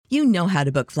You know how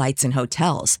to book flights and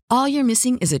hotels. All you're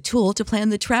missing is a tool to plan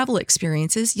the travel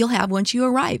experiences you'll have once you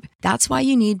arrive. That's why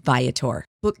you need Viator.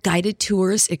 Book guided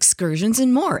tours, excursions,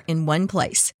 and more in one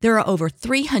place. There are over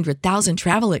 300,000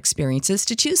 travel experiences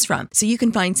to choose from, so you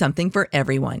can find something for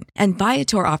everyone. And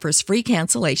Viator offers free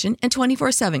cancellation and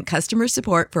 24/7 customer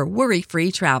support for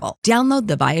worry-free travel. Download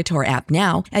the Viator app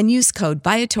now and use code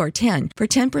Viator10 for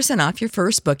 10% off your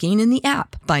first booking in the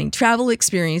app. Find travel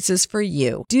experiences for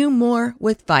you. Do more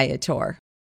with Viator.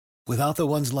 Without the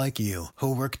ones like you,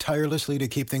 who work tirelessly to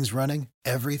keep things running,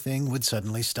 everything would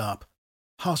suddenly stop.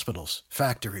 Hospitals,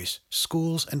 factories,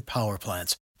 schools, and power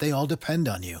plants, they all depend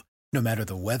on you. No matter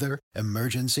the weather,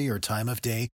 emergency, or time of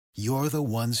day, you're the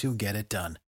ones who get it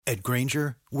done. At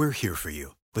Grainger, we're here for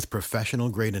you with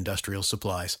professional-grade industrial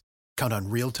supplies. Count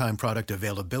on real-time product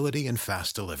availability and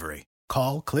fast delivery.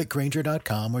 Call, click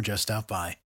Grainger.com, or just stop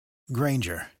by.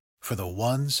 Grainger, for the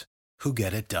ones who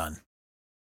get it done.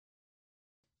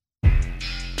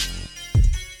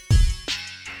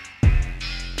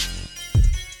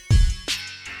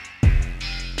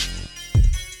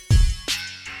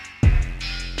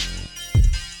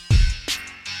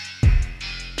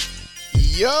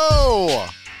 Yo!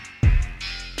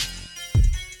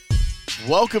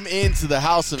 Welcome into the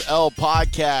House of L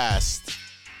podcast.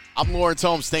 I'm Lawrence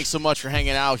Holmes. Thanks so much for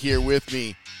hanging out here with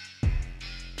me.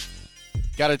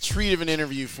 Got a treat of an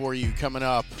interview for you coming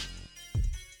up.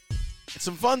 And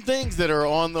some fun things that are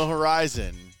on the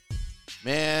horizon.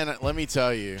 Man, let me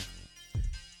tell you.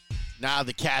 Now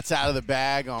the cat's out of the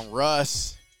bag on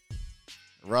Russ.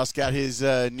 Russ got his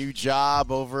new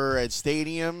job over at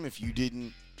Stadium. If you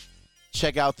didn't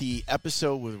check out the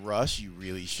episode with Russ, you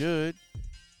really should.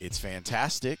 It's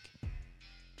fantastic.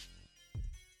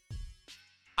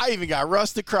 I even got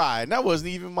Russ to cry, and that wasn't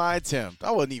even my attempt.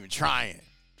 I wasn't even trying.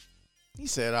 He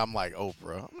said, I'm like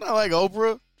Oprah. I'm not like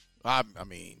Oprah. I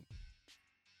mean,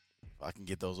 if I can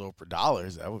get those Oprah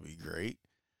dollars, that would be great.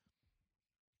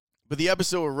 But the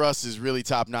episode with Russ is really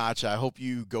top-notch. I hope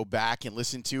you go back and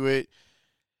listen to it.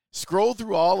 Scroll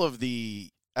through all of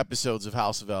the episodes of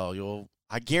House of L.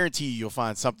 I guarantee you'll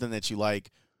find something that you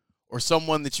like or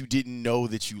someone that you didn't know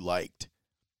that you liked,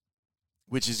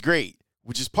 which is great,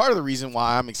 which is part of the reason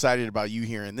why I'm excited about you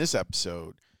here in this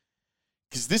episode,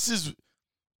 because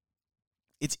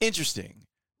it's interesting.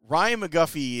 Ryan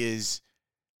McGuffey is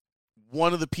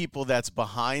one of the people that's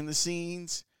behind the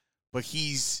scenes, but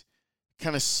he's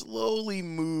kind of slowly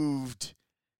moved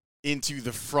into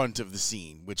the front of the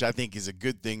scene, which I think is a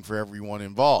good thing for everyone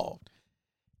involved.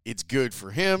 It's good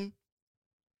for him.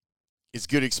 It's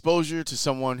good exposure to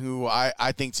someone who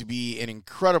I think to be an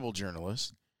incredible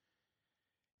journalist.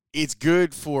 It's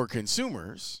good for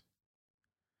consumers.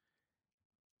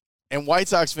 And White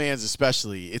Sox fans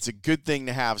especially, it's a good thing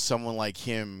to have someone like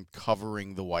him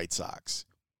covering the White Sox.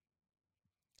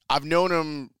 I've known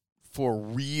him for a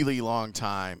really long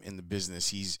time in the business.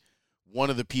 He's one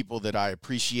of the people that I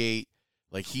appreciate.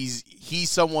 Like he's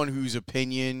someone whose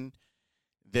opinion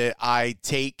that I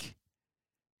take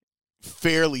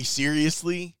fairly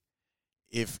seriously.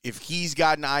 If he's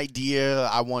got an idea,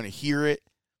 I want to hear it.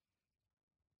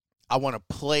 I want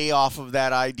to play off of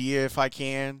that idea if I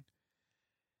can.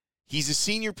 He's a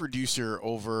senior producer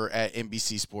over at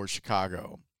NBC Sports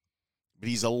Chicago, but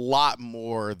he's a lot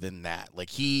more than that. Like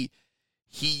he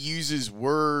uses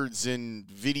words and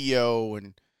video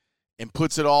and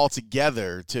puts it all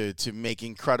together to make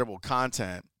incredible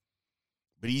content.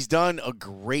 But he's done a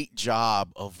great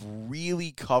job of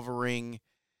really covering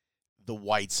the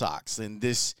White Sox and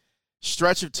this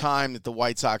stretch of time that the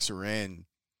White Sox are in,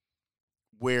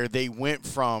 where they went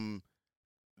from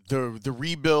the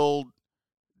rebuild,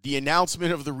 the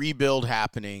announcement of the rebuild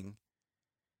happening,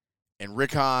 and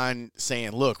Rick Hahn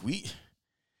saying, look,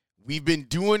 we've been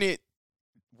doing it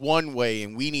one way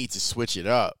and we need to switch it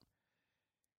up.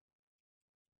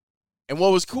 And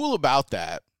what was cool about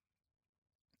that,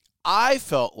 I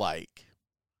felt like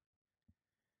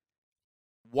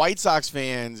White Sox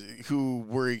fans who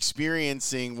were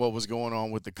experiencing what was going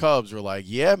on with the Cubs were like,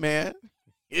 yeah, man,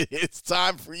 it's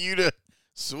time for you to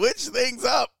switch things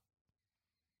up.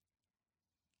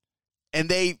 And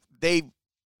they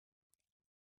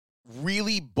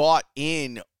really bought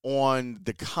in on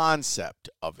the concept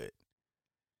of it.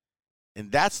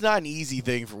 And that's not an easy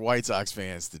thing for White Sox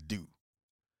fans to do.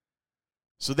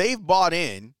 So they've bought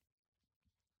in,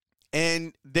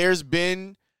 and there's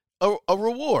been a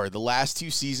reward. The last two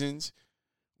seasons,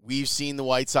 we've seen the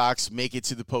White Sox make it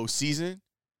to the postseason.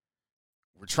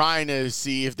 We're trying to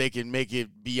see if they can make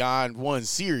it beyond one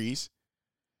series.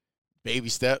 Baby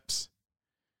steps.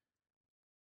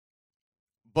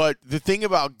 But the thing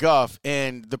about Guff,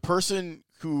 and the person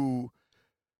who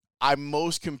I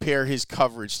most compare his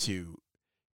coverage to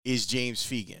is James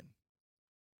Fegan.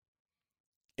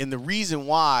 And the reason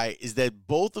why is that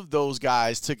both of those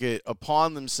guys took it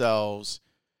upon themselves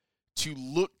to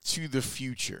look to the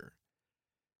future.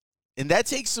 And that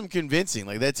takes some convincing.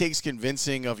 Like, that takes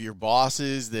convincing of your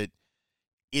bosses that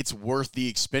it's worth the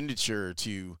expenditure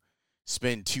to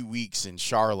spend 2 weeks in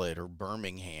Charlotte or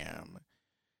Birmingham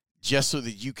just so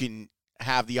that you can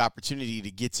have the opportunity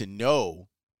to get to know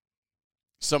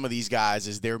some of these guys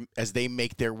as they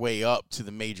make their way up to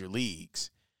the major leagues.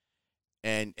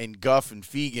 And Guff and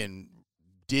Fegan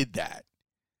did that.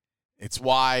 It's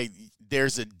why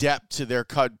there's a depth to their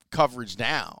coverage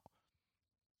now.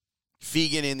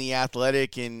 Fegan in The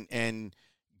Athletic and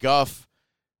Guff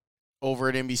over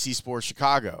at NBC Sports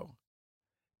Chicago.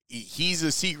 He's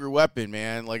a secret weapon,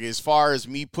 man. Like, as far as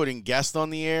me putting guests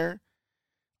on the air,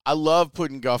 I love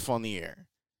putting Guff on the air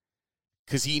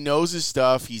because he knows his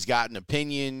stuff. He's got an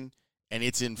opinion, and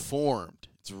it's informed.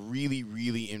 It's really,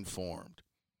 really informed.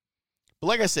 But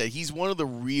like I said, he's one of the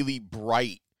really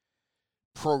bright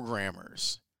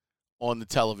programmers on the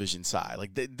television side.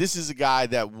 Like, this is a guy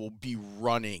that will be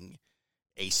running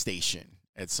a station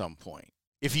at some point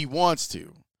if he wants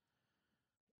to.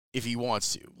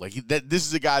 Like, this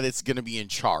is a guy that's going to be in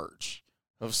charge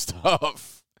of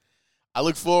stuff. I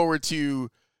look forward to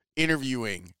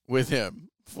interviewing with him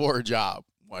for a job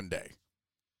one day.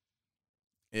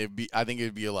 I think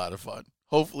it'd be a lot of fun.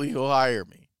 Hopefully he'll hire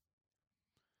me.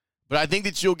 But I think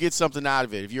that you'll get something out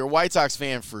of it. If you're a White Sox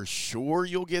fan, for sure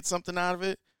you'll get something out of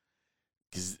it.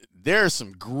 Because there are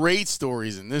some great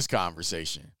stories in this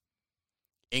conversation,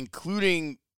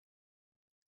 including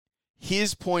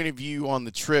his point of view on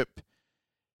the trip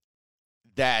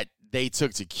that they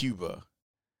took to Cuba,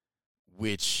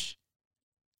 which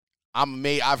I'm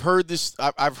amazed. I've heard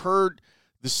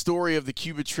the story of the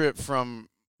Cuba trip from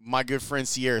my good friend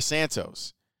Sierra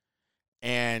Santos,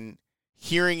 and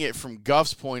hearing it from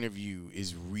Guff's point of view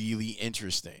is really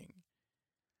interesting.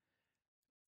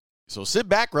 So sit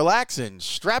back, relax, and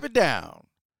strap it down.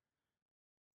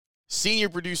 Senior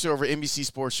producer over NBC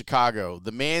Sports Chicago,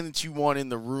 the man that you want in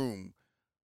the room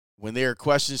when there are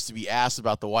questions to be asked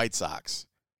about the White Sox,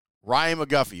 Ryan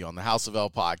McGuffey on the House of L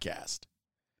podcast.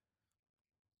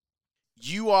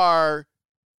 You are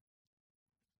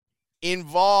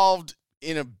involved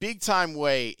in a big-time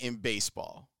way in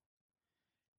baseball.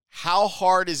 How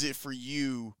hard is it for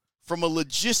you from a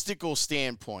logistical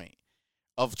standpoint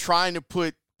of trying to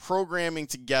put programming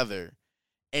together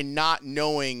and not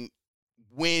knowing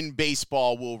when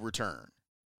baseball will return?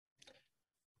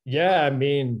 Yeah, I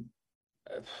mean,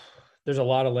 there's a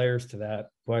lot of layers to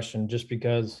that question just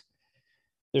because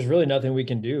there's really nothing we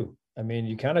can do. I mean,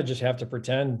 you kind of just have to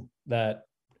pretend that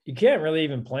you can't really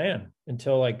even plan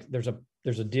until like there's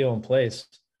a deal in place,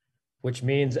 which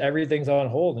means everything's on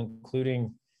hold,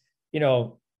 including, you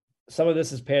know, some of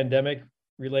this is pandemic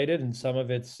related and some of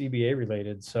it's CBA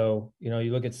related. So, you know,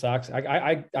 you look at Sox,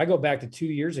 I go back to 2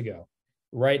 years ago,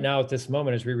 right now at this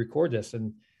moment, as we record this,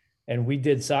 and we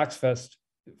did Sox Fest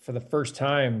for the first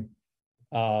time.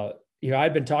 You know,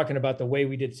 I'd been talking about the way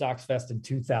we did Sox Fest in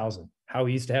 2000, how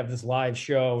we used to have this live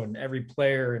show and every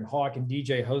player and Hawk and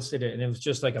DJ hosted it. And it was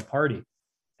just like a party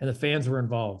and the fans were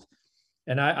involved.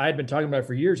 And I'd been talking about it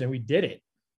for years, and we did it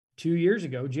 2 years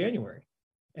ago, January,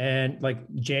 and like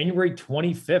January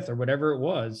 25th or whatever it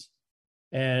was.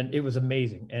 And it was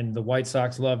amazing. And the White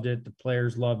Sox loved it. The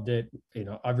players loved it. You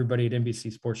know, everybody at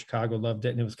NBC Sports Chicago loved it.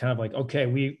 And it was kind of like, okay,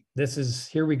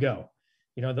 here we go.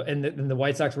 You know, and the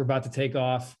White Sox were about to take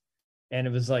off. And it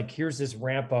was like, here's this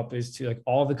ramp up is to like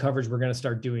all the coverage we're going to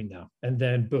start doing now. And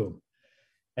then boom.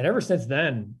 And ever since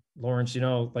then, Lawrence, you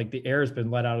know, like the air has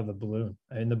been let out of the balloon.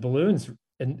 And the balloons,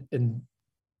 and then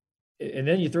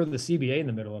you throw the CBA in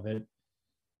the middle of it.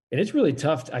 And it's really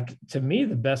tough. To me,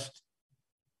 the best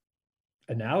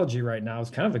analogy right now is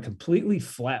kind of a completely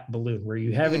flat balloon where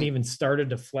you haven't even started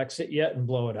to flex it yet and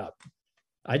blow it up.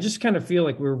 I just kind of feel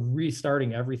like we're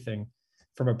restarting everything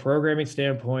from a programming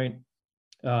standpoint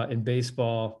in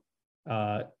baseball.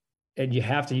 And you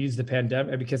have to use the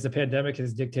pandemic because the pandemic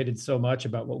has dictated so much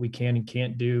about what we can and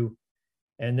can't do.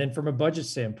 And then from a budget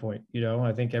standpoint, you know,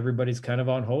 I think everybody's kind of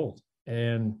on hold.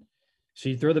 And so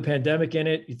you throw the pandemic in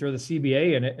it, you throw the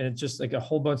CBA in it, and it's just like a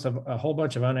whole bunch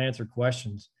of unanswered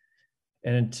questions.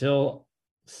 And until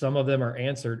some of them are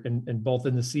answered, and both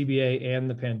in the CBA and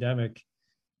the pandemic,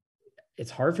 it's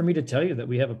hard for me to tell you that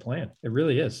we have a plan. It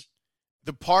really is.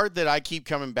 The part that I keep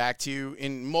coming back to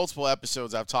in multiple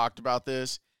episodes, I've talked about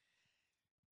this.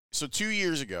 So 2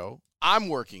 years ago, I'm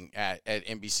working at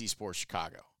NBC Sports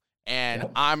Chicago, and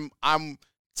I'm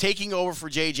taking over for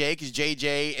JJ because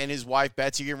JJ and his wife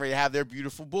Betsy are getting ready to have their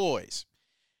beautiful boys.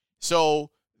 So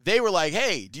they were like,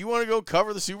 hey, do you want to go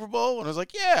cover the Super Bowl? And I was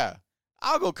like, yeah,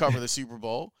 I'll go cover the Super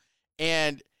Bowl.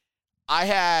 And I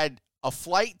had a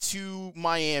flight to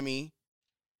Miami.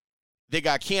 They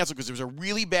got canceled because there was a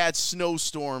really bad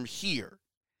snowstorm here.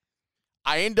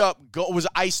 I end up it was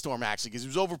an ice storm actually because it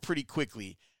was over pretty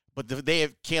quickly, but they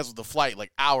have canceled the flight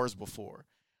like hours before.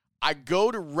 I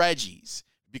go to Reggie's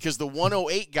because the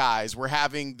 108 guys were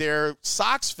having their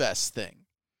Sox Fest thing.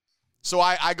 So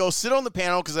I go sit on the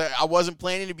panel because I wasn't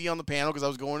planning to be on the panel because I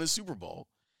was going to the Super Bowl.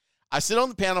 I sit on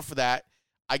the panel for that.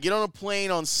 I get on a plane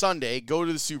on Sunday, go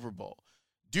to the Super Bowl,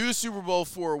 do the Super Bowl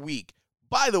for a week.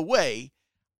 By the way,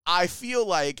 I feel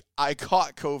like I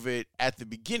caught COVID at the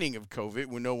beginning of COVID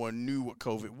when no one knew what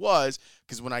COVID was,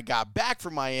 because when I got back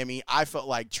from Miami, I felt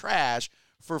like trash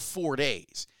for 4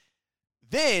 days.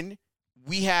 Then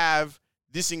we have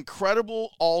this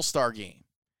incredible All-Star game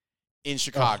in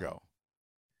Chicago.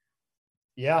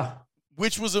 Yeah.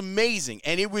 Which was amazing.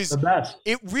 And it was the best.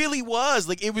 It really was.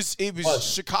 Like it was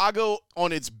Chicago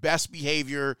on its best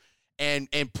behavior and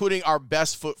putting our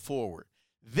best foot forward.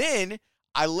 Then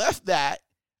I left that.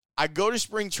 I go to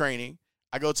spring training.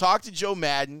 I go talk to Joe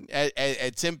Madden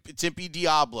at Tempe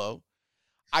Diablo.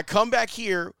 I come back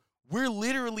here. We're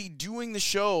literally doing the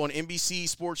show on NBC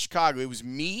Sports Chicago. It was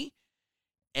me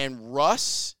and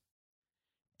Russ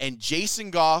and Jason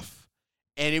Goff,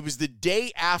 and it was the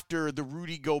day after the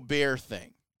Rudy Gobert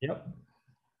thing. Yep.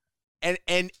 And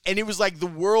it was like the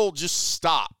world just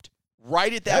stopped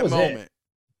right at that moment.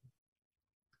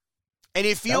 And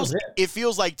it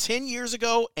feels like 10 years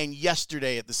ago and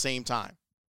yesterday at the same time.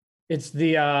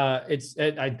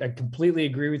 I completely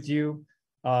agree with you.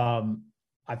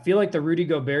 I feel like the Rudy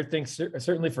Gobert thing,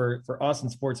 certainly for us in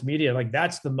sports media, like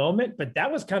that's the moment, but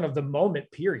that was kind of the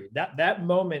moment period. That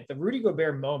moment, the Rudy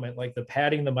Gobert moment, like the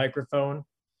patting the microphone,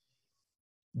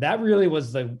 that really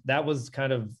was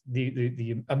kind of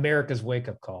the America's wake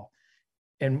up call.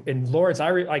 And Lawrence,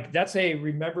 that's a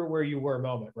remember where you were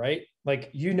moment, right?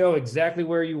 Like, you know exactly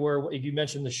where you were. You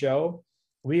mentioned the show.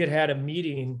 We had a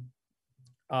meeting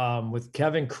with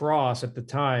Kevin Cross at the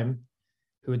time,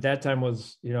 who at that time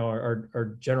was,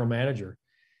 our general manager.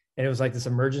 And it was like this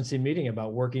emergency meeting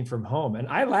about working from home. And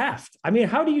I laughed. I mean,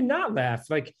 how do you not laugh?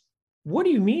 Like, what do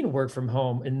you mean work from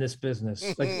home in this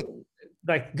business?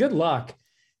 Like good luck.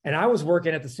 And I was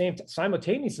working at the same time,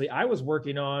 simultaneously, I was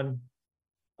working on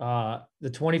the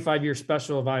 25-year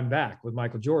special of I'm Back with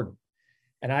Michael Jordan.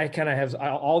 And I kind of have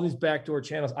all these backdoor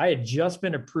channels. I had just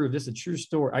been approved. This is a true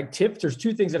story. There's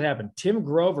two things that happened. Tim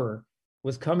Grover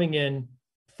was coming in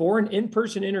for an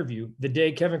in-person interview the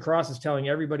day Kevin Cross is telling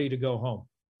everybody to go home.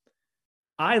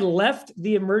 I left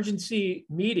the emergency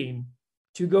meeting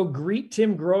to go greet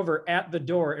Tim Grover at the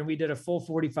door. And we did a full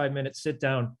 45-minute sit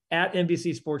down at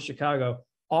NBC Sports Chicago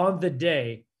on the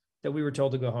day that we were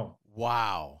told to go home.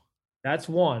 Wow. That's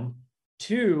one.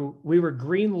 Two, we were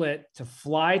greenlit to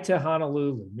fly to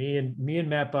Honolulu, me and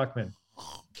Matt Buckman,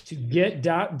 to get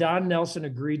Don Nelson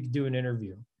agreed to do an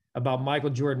interview about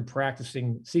Michael Jordan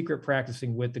secret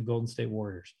practicing with the Golden State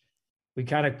Warriors. We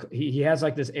he has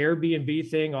like this Airbnb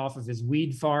thing off of his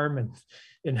weed farm and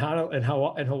in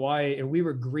Hawaii, and we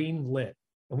were greenlit,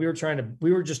 and we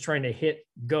were just trying to hit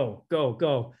go.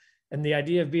 And the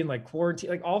idea of being like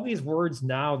quarantine, like all these words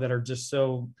now that are just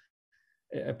so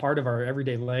a part of our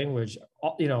everyday language,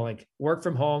 like work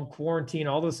from home, quarantine,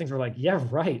 all those things were like, yeah,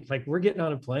 right. Like we're getting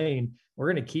on a plane, we're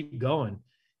going to keep going.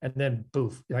 And then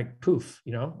poof,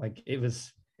 like it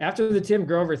was after the Tim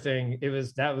Grover thing,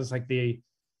 that was like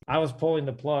I was pulling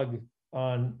the plug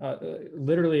on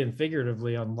literally and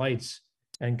figuratively on lights,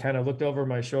 and kind of looked over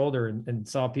my shoulder and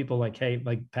saw people like, hey,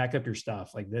 like pack up your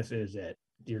stuff. Like, this is it.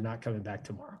 You're not coming back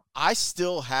tomorrow. I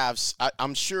still have,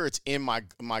 I'm sure it's in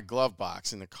my glove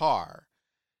box in the car,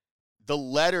 the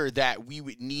letter that we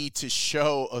would need to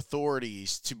show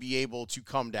authorities to be able to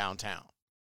come downtown.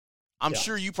 I'm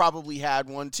sure you probably had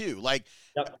one too. Like,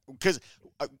 because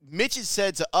Mitch had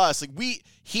said to us, like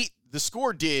the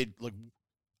Score did, like,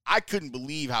 I couldn't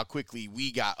believe how quickly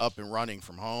we got up and running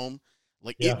from home.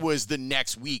 Like it was the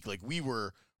next week, like we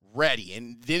were ready.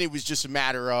 And then it was just a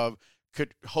matter of,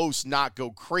 could hosts not go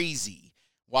crazy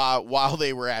while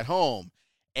they were at home?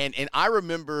 And I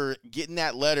remember getting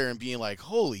that letter and being like,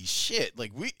 holy shit,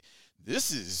 like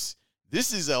this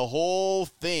is a whole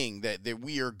thing that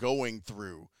we are going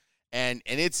through. And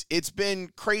it's been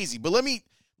crazy. But let me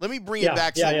bring it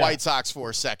back to the White Sox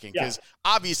for a second, because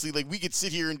obviously, like, we could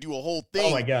sit here and do a whole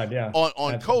thing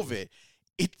on COVID.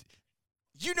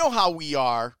 You know how we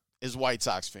are as White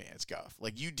Sox fans, Guff.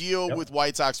 Like, you deal with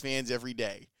White Sox fans every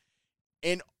day.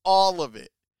 And all of it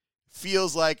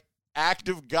feels like act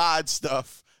of God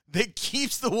stuff that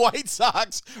keeps the White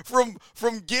Sox from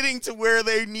getting to where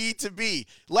they need to be.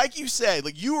 Like you said,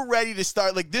 like you were ready to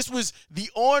start. Like this was the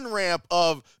on-ramp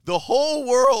of the whole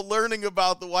world learning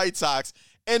about the White Sox.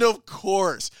 And of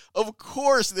course,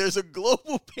 there's a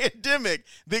global pandemic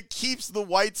that keeps the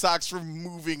White Sox from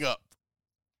moving up.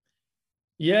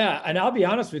 Yeah, and I'll be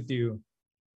honest with you.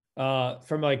 I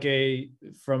don't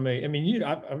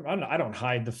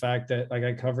hide the fact that like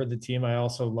I covered the team I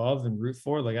also love and root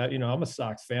for. Like I'm a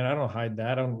Sox fan. I don't hide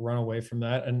that. I don't run away from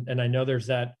that. And I know there's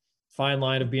that fine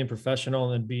line of being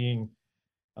professional and being,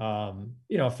 a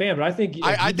fan. But I think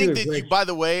I think that by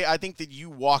the way, I think that you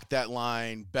walk that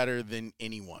line better than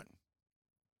anyone.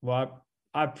 Well,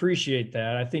 I appreciate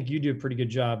that. I think you do a pretty good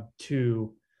job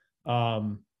too.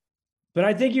 But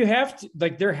I think you have to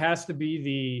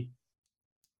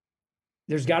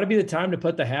there's got to be the time to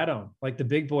put the hat on, like the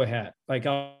big boy hat. Like,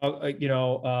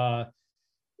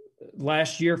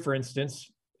 last year, for instance,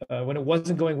 when it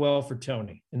wasn't going well for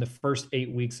Tony in the first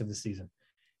 8 weeks of the season,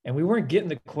 and we weren't getting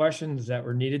the questions that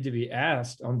were needed to be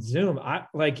asked on Zoom,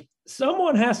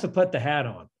 someone has to put the hat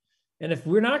on. And if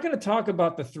we're not going to talk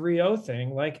about the 3-0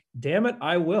 thing, like, damn it,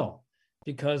 I will,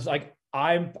 because like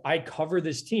I cover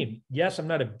this team. Yes, I'm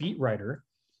not a beat writer,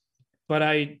 but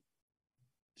I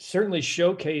certainly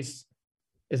showcase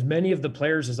as many of the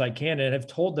players as I can, and have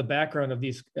told the background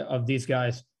of these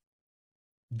guys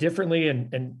differently.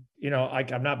 And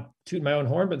I'm not tooting my own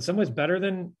horn, but in some ways better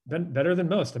than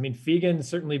most. I mean, Fegan's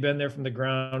certainly been there from the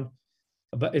ground,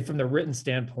 but from the written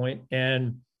standpoint.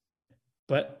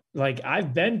 But like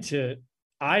I've been to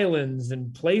islands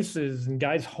and places and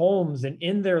guys' homes and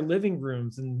in their living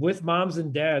rooms and with moms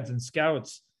and dads and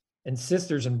scouts and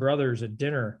sisters and brothers at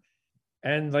dinner.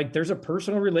 And like, there's a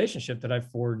personal relationship that I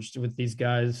forged with these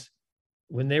guys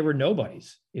when they were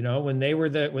nobodies, when they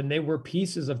were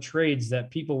pieces of trades that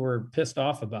people were pissed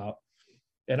off about.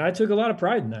 And I took a lot of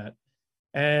pride in that.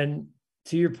 And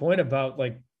to your point about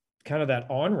like kind of that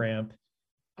on-ramp,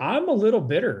 I'm a little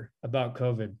bitter about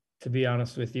COVID, to be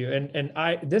honest with you. And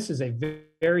this is a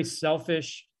very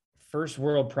selfish first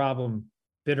world problem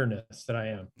bitterness that I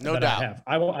am. No doubt.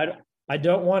 I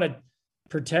don't want to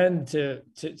pretend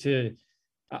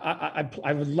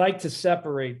I would like to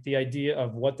separate the idea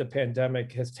of what the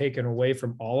pandemic has taken away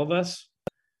from all of us.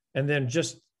 And then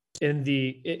just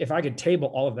if I could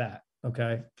table all of that,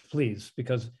 okay, please,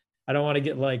 because I don't want to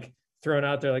get like thrown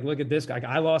out there. Like, look at this guy.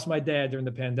 I lost my dad during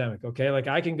the pandemic. Okay. Like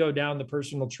I can go down the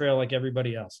personal trail like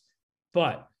everybody else,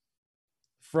 but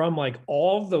from like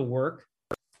all the work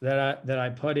that I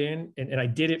put in, and I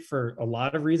did it for a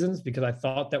lot of reasons because I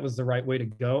thought that was the right way to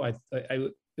go. I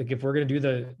like if we're going to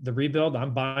do the rebuild,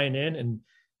 I'm buying in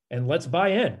and let's buy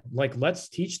in. Like, let's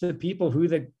teach the people who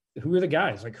are the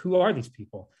guys, like, who are these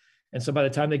people? And so by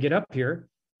the time they get up here,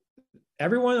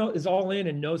 everyone is all in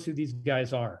and knows who these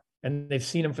guys are. And they've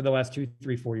seen them for the last 2,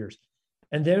 3, 4 years.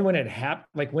 And then when it happened,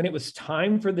 like when it was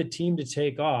time for the team to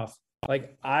take off,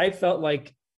 like I felt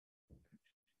like,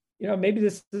 maybe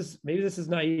this is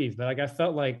naive, but like I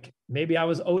felt like maybe I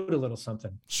was owed a little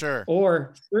something. Sure.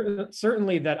 Or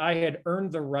certainly that I had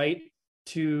earned the right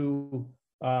to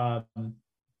be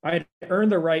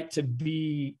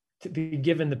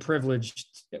given the privilege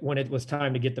when it was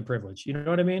time to get the privilege. You know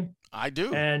what I mean? I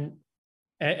do. And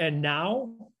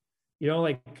now,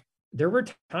 like there were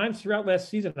times throughout last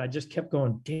season I just kept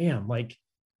going, damn, like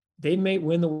they may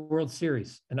win the World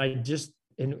Series, and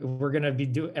we're going to be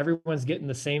everyone's getting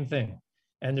the same thing,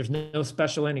 and there's no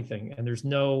special anything, and there's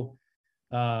no,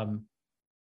 and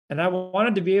I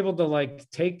wanted to be able to like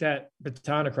take that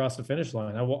baton across the finish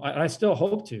line. I still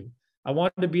hope to. I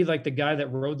wanted to be like the guy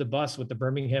that rode the bus with the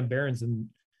Birmingham Barons in,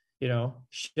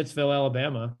 Shittsville,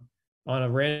 Alabama, on a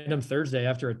random Thursday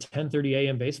after a 10:30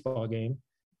 a.m. baseball game,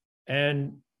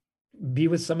 and be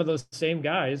with some of those same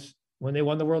guys when they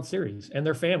won the World Series, and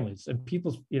their families and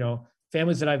people's,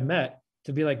 families that I've met,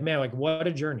 to be like, man, like what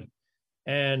a journey,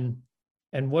 and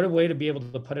what a way to be able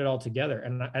to put it all together.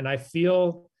 And I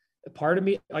feel part of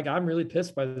me, like I'm really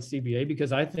pissed by the CBA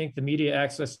because I think the media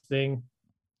access thing,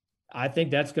 I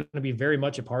think that's going to be very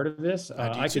much a part of this.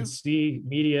 I could see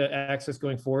media access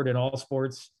going forward in all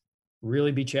sports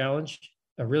really be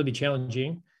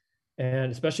challenging,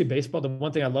 and especially baseball. The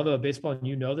one thing I love about baseball,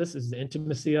 and this, is the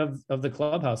intimacy of the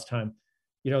clubhouse time.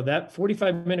 That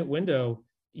 45-minute window,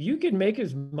 you can make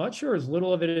as much or as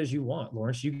little of it as you want,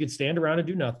 Lawrence. You could stand around and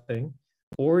do nothing,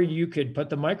 or you could put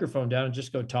the microphone down and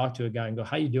just go talk to a guy and go,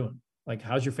 how you doing? Like,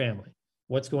 how's your family?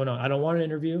 What's going on? I don't want an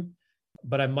interview,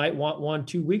 but I might want one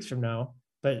 2 weeks from now.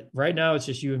 But right now it's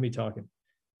just you and me talking.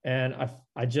 And I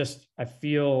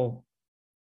feel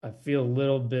a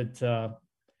little bit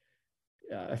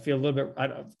I feel a little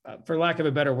bit, for lack of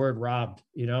a better word, robbed.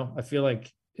 I feel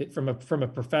like from a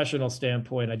professional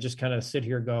standpoint, I just kind of sit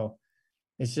here and go,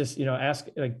 it's just, ask,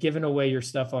 like, giving away your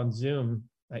stuff on Zoom.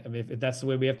 I mean, if that's the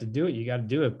way we have to do it, you got to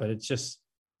do it, but it just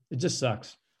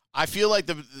sucks. I feel like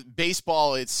the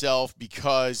baseball itself,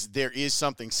 because there is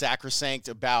something sacrosanct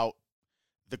about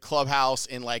the clubhouse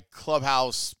and like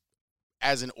clubhouse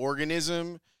as an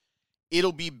organism,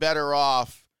 it'll be better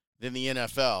off than the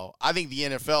NFL. I think the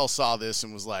NFL saw this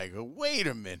and was like, wait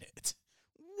a minute.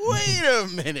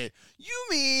 You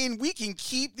mean we can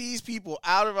keep these people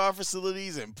out of our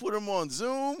facilities and put them on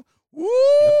Zoom? Woo,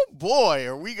 boy,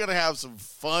 are we going to have some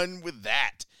fun with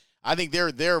that. I think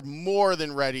they're more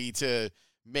than ready to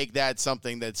make that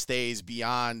something that stays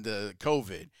beyond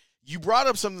COVID. You brought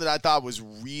up something that I thought was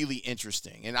really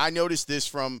interesting, and I noticed this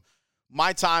from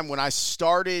my time when I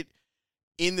started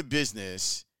in the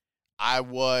business. I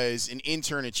was an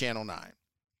intern at Channel 9,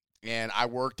 and I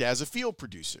worked as a field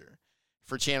producer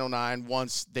for Channel 9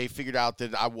 once they figured out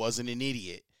that I wasn't an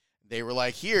idiot. They were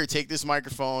like, here, take this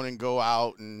microphone and go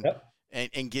out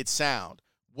and get sound.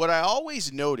 What I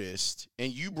always noticed,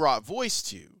 and you brought voice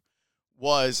to,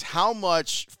 was how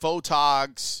much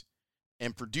photogs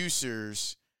and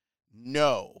producers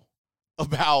know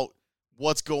about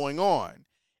what's going on.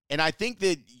 And I think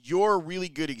that you're a really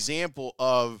good example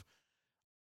of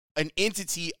an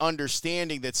entity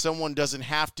understanding that someone doesn't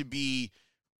have to be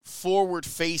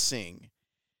forward-facing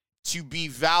to be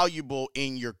valuable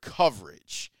in your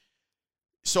coverage.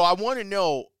 So I want to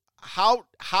know, how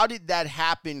did that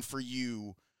happen for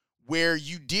you, where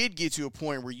you did get to a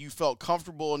point where you felt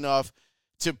comfortable enough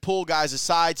to pull guys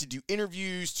aside, to do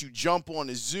interviews, to jump on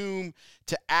a Zoom,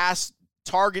 to ask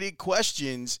targeted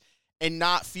questions and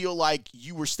not feel like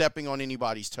you were stepping on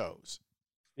anybody's toes?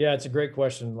 Yeah, it's a great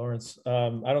question, Lawrence. I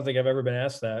don't think I've ever been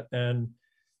asked that. And,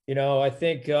 I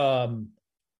think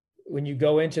when you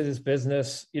go into this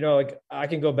business, like, I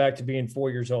can go back to being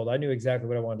 4 years old. I knew exactly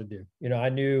what I wanted to do. I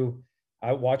knew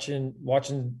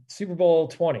watching Super Bowl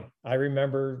 20. I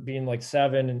remember being like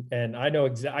 7, and I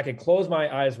know I could close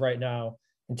my eyes right now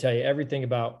and tell you everything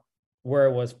about where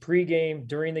it was pre-game,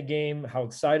 during the game, how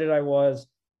excited I was.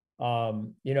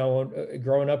 Growing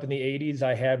up in the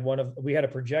 80s, we had a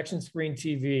projection screen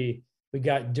TV we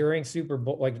got during Super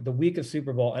Bowl, like the week of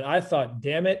Super Bowl. And I thought,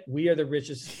 damn it, we are the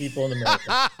richest people in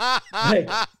America. Like,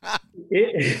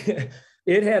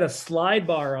 it had a slide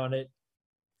bar on it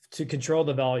to control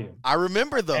the volume. I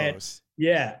remember those.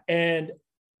 And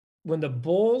when the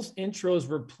Bulls intros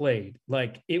were played,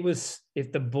 like, it was,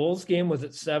 if the Bulls game was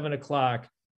at 7:00,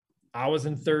 I was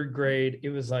in 3rd grade. It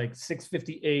was like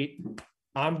 6:58.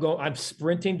 I'm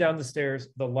sprinting down the stairs.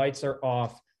 The lights are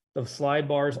off. The slide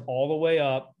bars all the way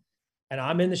up. And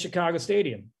I'm in the Chicago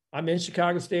Stadium.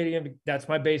 That's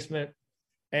my basement.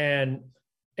 And,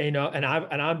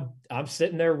 I'm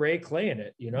sitting there, Ray Claying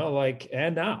it,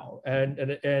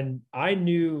 and I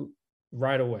knew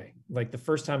right away, like the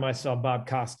first time I saw Bob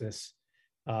Costas,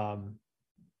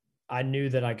 I knew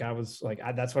that, like, I was like,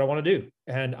 that's what I want to do.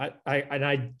 And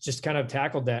I just kind of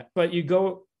tackled that. But you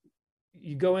go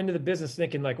into the business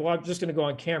thinking like, well, I'm just going to go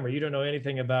on camera. You don't know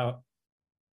anything about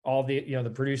all the,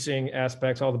 the producing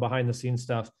aspects, all the behind the scenes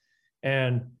stuff.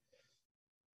 And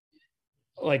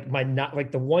like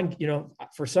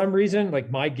for some reason,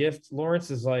 like, my gift, Lawrence,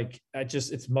 is like,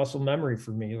 it's muscle memory for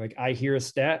me. Like, I hear a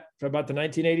stat about the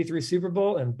 1983 Super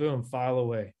Bowl and boom, file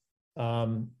away.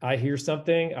 I hear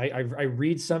something, I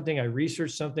read something, I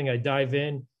research something, I dive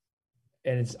in,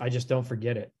 and I just don't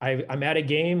forget it. I'm at a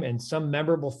game and some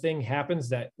memorable thing happens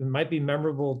that might be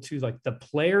memorable to, like, the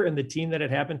player and the team that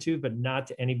it happened to, but not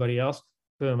to anybody else.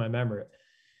 Boom, I remember it.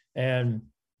 And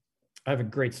I have a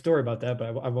great story about that, but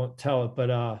I won't tell it.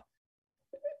 But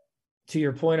to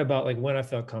your point about, like, when I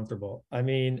felt comfortable, I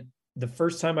mean, the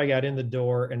first time I got in the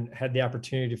door and had the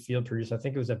opportunity to field produce, I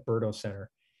think it was at Berto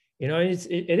Center.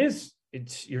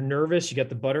 You're nervous, you got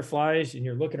the butterflies, and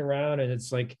you're looking around, and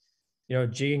it's like,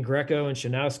 Gian Greco and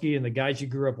Shanowski and the guys you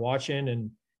grew up watching.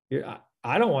 And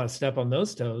I don't want to step on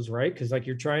those toes, right? Because, like,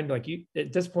 you're trying to, like,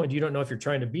 at this point, you don't know if you're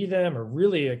trying to be them or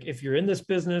really, like, if you're in this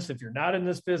business, if you're not in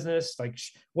this business, like,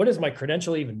 what does my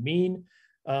credential even mean?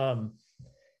 And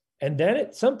then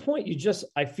at some point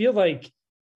I feel like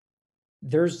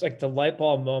there's, like, the light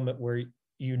bulb moment where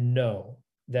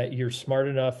that you're smart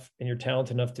enough and you're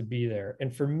talented enough to be there.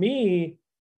 And for me,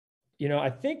 I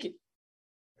think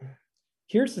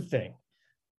here's the thing.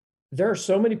 There are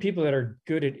so many people that are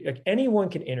good at, like, anyone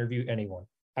can interview anyone.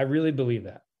 I really believe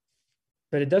that,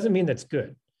 but it doesn't mean that's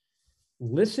good.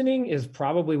 Listening is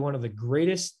probably one of the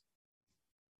greatest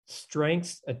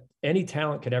strengths any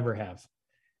talent could ever have.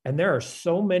 And there are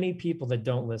so many people that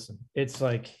don't listen. It's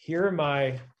like, here am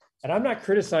I, and I'm not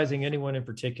criticizing anyone in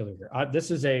particular here.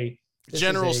 This is a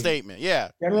general statement. Yeah.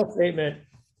 General statement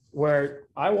where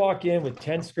I walk in with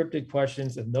 10 scripted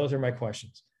questions, and those are my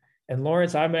questions. And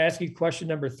Lawrence, I'm going to ask you question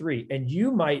number 3. And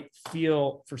you might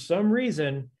feel, for some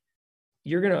reason,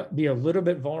 you're going to be a little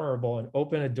bit vulnerable and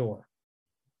open a door.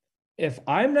 If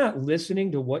I'm not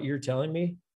listening to what you're telling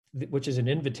me, which is an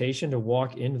invitation to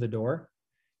walk into the door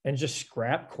and just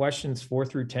scrap questions 4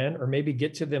 through 10, or maybe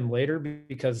get to them later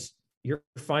because you're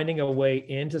finding a way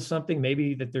into something,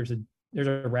 maybe that there's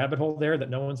a rabbit hole there that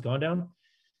no one's gone down.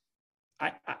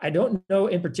 I don't know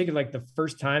in particular, like the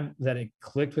first time that it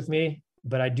clicked with me,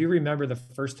 but I do remember the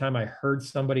first time I heard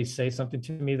somebody say something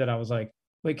to me that I was like,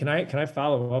 wait, can I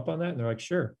follow up on that? And they're like,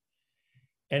 sure.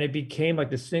 And it became like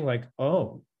this thing like,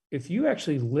 oh, if you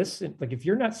actually listen, like if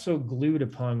you're not so glued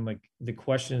upon like the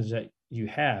questions that you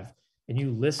have and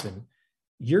you listen,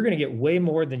 you're going to get way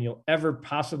more than you'll ever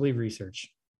possibly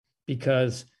research,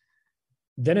 because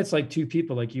then it's like two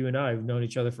people like you and I who've known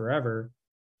each other forever.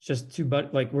 It's just two,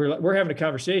 but like we're having a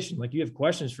conversation, like you have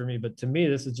questions for me, but to me,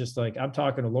 this is just like, I'm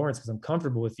talking to Lawrence because I'm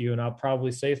comfortable with you. And I'll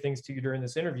probably say things to you during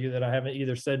this interview that I haven't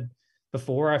either said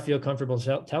before, I feel comfortable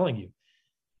telling you.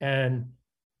 And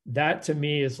that to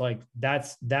me is like,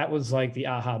 that was like the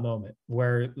aha moment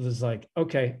where it was like,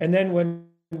 okay. And then when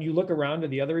you look around to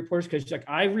the other reporters, because like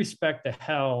I respect the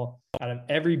hell out of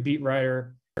every beat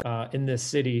writer in this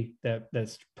city that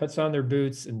puts on their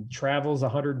boots and travels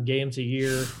 100 games a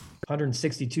year,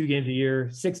 162 games a year,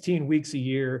 16 weeks a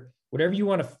year, whatever you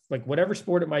want to, like whatever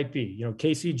sport it might be. You know,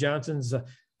 Casey Johnson's,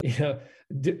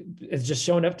 is just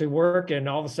showing up to work and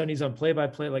all of a sudden he's on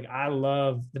play-by-play. Like I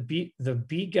love the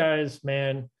beat guys,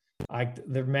 man.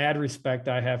 The mad respect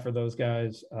I have for those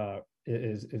guys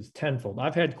is tenfold.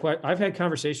 I've had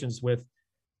conversations with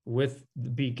the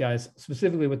beat guys,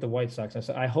 specifically with the White Sox. I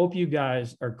said, I hope you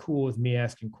guys are cool with me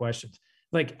asking questions.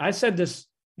 Like I said this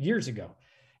years ago.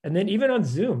 And then even on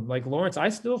Zoom, like Lawrence, I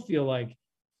still feel like,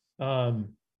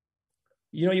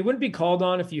 you wouldn't be called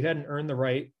on if you hadn't earned the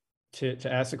right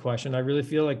to ask a question. I really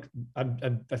feel like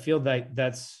I feel that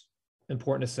that's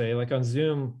important to say. Like on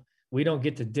Zoom, we don't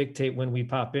get to dictate when we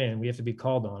pop in. We have to be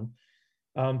called on.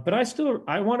 But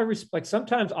I want to respect,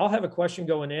 sometimes I'll have a question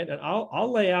going in and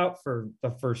I'll lay out for the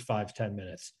first 5-10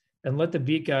 minutes and let the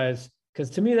beat guys,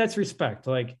 because to me, that's respect.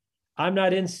 Like I'm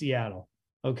not in Seattle.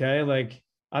 Okay. Like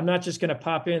I'm not just going to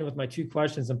pop in with my 2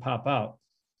 questions and pop out.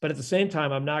 But at the same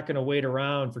time, I'm not going to wait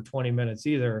around for 20 minutes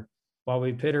either while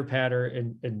we pitter patter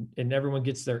and everyone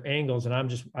gets their angles. And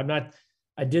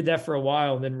I did that for a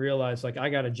while and then realized like I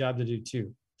got a job to do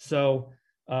too. So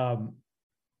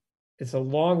it's a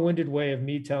long-winded way of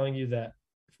me telling you that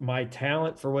my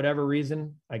talent, for whatever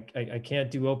reason, I can't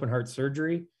do open heart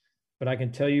surgery, but I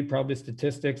can tell you probably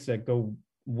statistics that go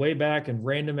way back in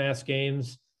random ass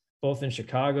games, both in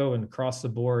Chicago and across the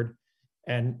board.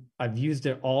 And I've used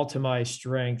it all to my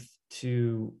strength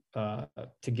to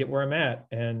get where I'm at.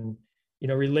 And,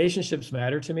 relationships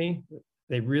matter to me.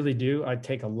 They really do. I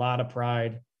take a lot of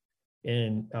pride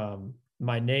in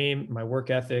my name, my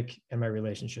work ethic, and my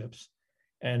relationships.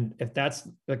 And if that's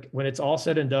like, when it's all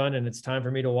said and done and it's time for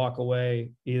me to walk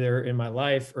away, either in my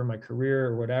life or my career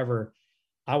or whatever,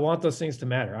 I want those things to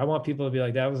matter. I want people to be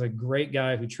like, that was a great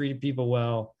guy who treated people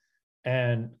well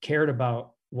and cared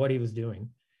about what he was doing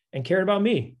and cared about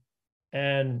me.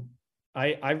 And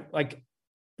I like,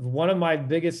 one of my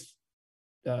biggest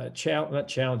not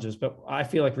challenges, but I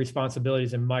feel like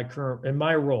responsibilities in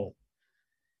my role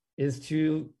is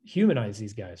to humanize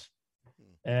these guys.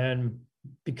 And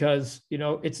because,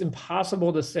 it's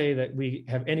impossible to say that we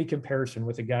have any comparison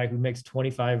with a guy who makes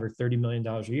 $25 or $30 million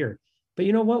a year. But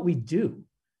you know what? We do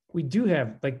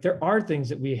have, like, there are things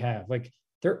that we have, like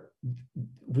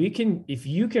if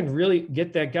you can really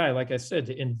get that guy, like I said,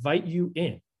 to invite you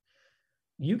in,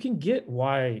 you can get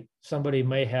why somebody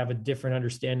may have a different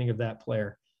understanding of that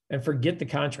player and forget the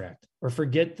contract or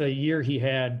forget the year he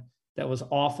had that was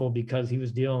awful because he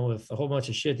was dealing with a whole bunch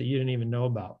of shit that you didn't even know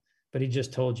about, but he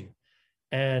just told you.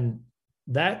 And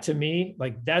that, to me,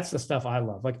 like, that's the stuff I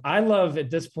love. Like, I love at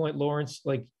this point, Lawrence,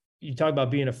 like you talk about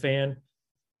being a fan.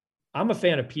 I'm a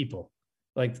fan of people.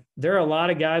 Like, there are a lot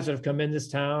of guys that have come in this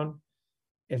town,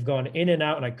 have gone in and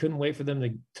out, and I couldn't wait for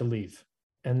them to leave.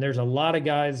 And there's a lot of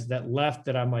guys that left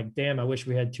that I'm like, damn, I wish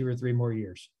we had 2 or 3 more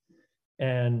years.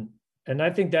 And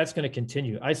I think that's going to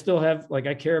continue. I still have, like,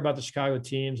 I care about the Chicago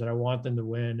teams and I want them to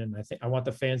win. And I think I want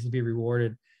the fans to be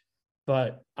rewarded.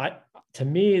 But to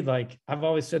me, like, I've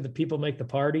always said, the people make the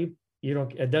party.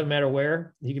 It doesn't matter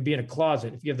where. You could be in a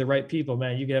closet. If you have the right people,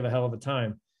 man, you can have a hell of a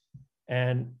time.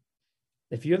 And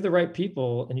if you have the right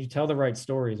people and you tell the right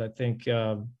stories, I think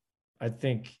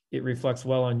it reflects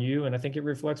well on you, and I think it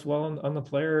reflects well on the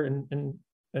player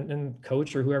and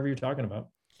coach or whoever you're talking about.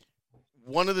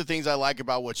 One of the things I like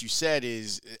about what you said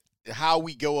is how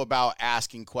we go about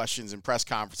asking questions in press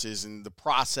conferences and the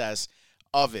process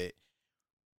of it.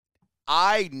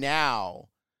 I now,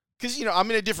 because, you know, I'm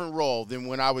in a different role than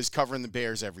when I was covering the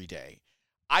Bears every day.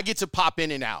 I get to pop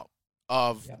in and out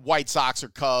of White Sox or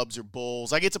Cubs or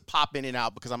Bulls. I get to pop in and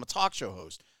out because I'm a talk show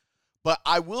host. But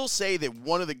I will say that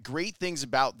one of the great things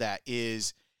about that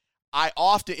is I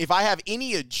often, if I have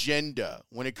any agenda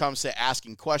when it comes to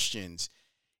asking questions,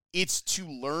 it's to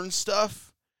learn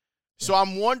stuff. So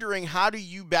I'm wondering, how do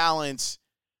you balance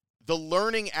the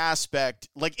learning aspect,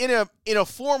 like in a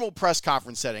formal press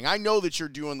conference setting? I know that you're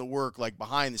doing the work like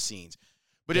behind the scenes,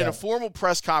 but in a formal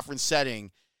press conference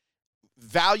setting,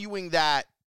 valuing that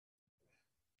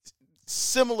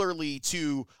similarly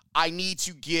to, I need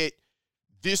to get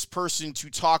this person to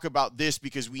talk about this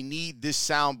because we need this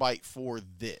soundbite for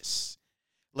this.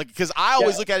 Like, because I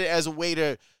always look at it as a way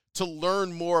to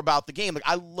learn more about the game. Like,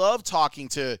 I love talking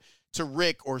to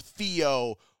Rick or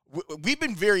Theo. We've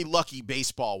been very lucky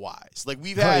baseball wise. Like,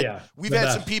 we've had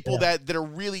some people that are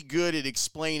really good at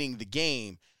explaining the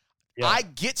game. Yeah. I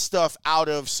get stuff out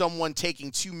of someone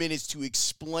taking 2 minutes to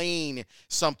explain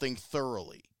something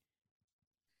thoroughly.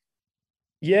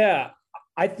 Yeah,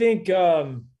 I think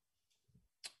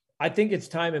it's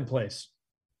time and place.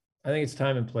 I think it's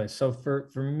time and place. So for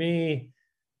me,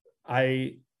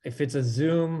 if it's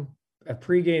a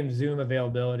pregame Zoom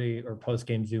availability or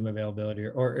postgame Zoom availability,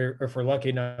 or if we're lucky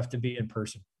enough to be in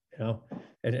person, you know,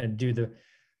 and do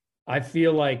I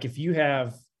feel like if you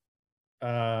have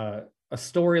a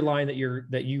storyline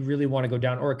that you really want to go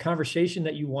down, or a conversation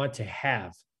that you want to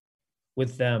have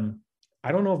with them,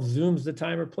 I don't know if Zoom's the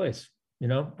time or place. You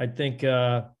know, I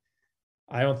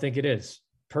don't think it is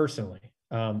personally.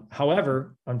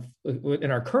 However,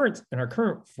 in our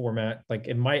current format, like,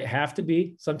 it might have to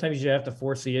be. Sometimes you have to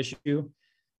force the issue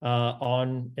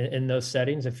in those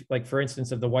settings. If, like, for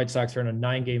instance, if the White Sox are on a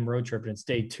 9-game road trip and it's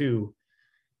day 2,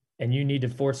 and you need to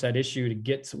force that issue to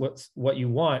get to what you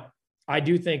want, I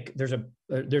do think there's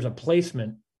a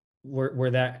placement where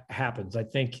that happens. I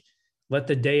think let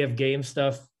the day of game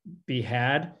stuff be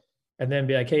had, and then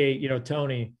be like, hey, you know,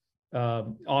 Tony,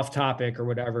 off topic or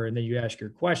whatever, and then you ask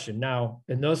your question. Now,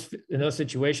 in those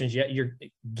situations, you're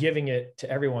giving it to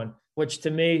everyone, which, to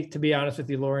me, to be honest with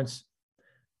you, Lawrence,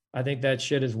 I think that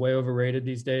shit is way overrated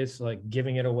these days. Like,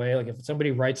 giving it away. Like, if somebody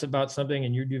writes about something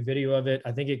and you do video of it,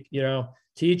 I think it, you know,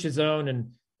 to each his own, and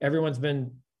everyone's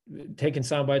been taking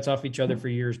sound bites off each other for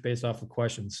years based off of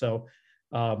questions. So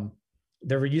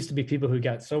there used to be people who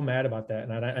got so mad about that,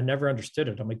 and I never understood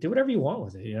it. I'm like, do whatever you want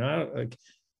with it, you know? Like,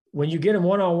 when you get them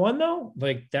one-on-one, though,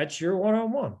 like, that's your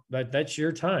one-on-one. That's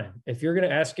your time. If you're going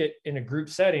to ask it in a group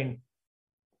setting,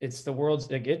 it's the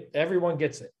world's, like, everyone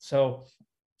gets it. So,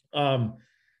 you know,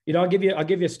 I'll give you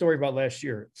a story about last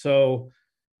year. So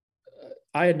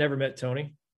I had never met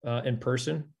Tony in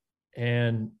person,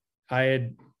 and I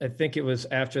think it was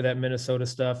after that Minnesota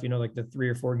stuff, you know, like the 3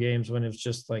 or 4 games when it was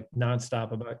just like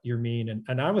nonstop about you're mean.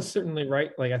 And I was certainly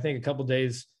right. Like, I think a couple of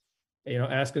days, you know,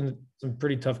 asking some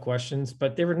pretty tough questions,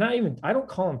 but they were not even, I don't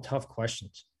call them tough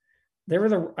questions.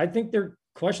 I think they're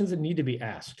questions that need to be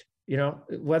asked, you know,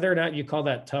 whether or not you call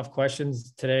that tough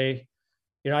questions today.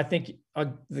 You know, I think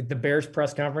the Bears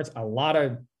press conference, a lot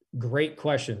of great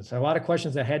questions, a lot of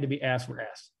questions that had to be asked were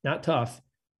asked, not tough.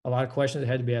 A lot of questions that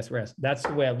had to be asked were asked. That's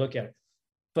the way I look at it.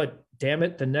 But damn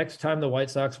it, the next time the White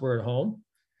Sox were at home,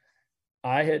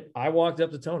 I walked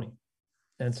up to Tony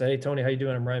and said, hey, Tony, how you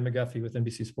doing? I'm Ryan McGuffey with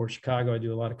NBC Sports Chicago. I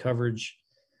do a lot of coverage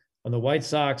on the White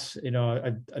Sox. You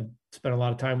know, I spent a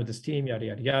lot of time with this team, yada,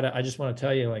 yada, yada. I just want to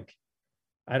tell you, like,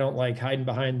 I don't like hiding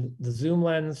behind the Zoom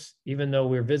lens, even though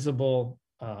we're visible.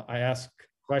 I ask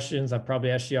questions. I've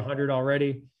probably asked you 100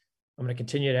 already. I'm going to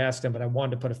continue to ask them, but I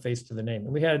wanted to put a face to the name.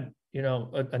 And we had, you know,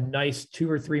 a nice 2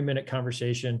 or 3 minute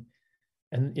conversation.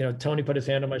 And, you know, Tony put his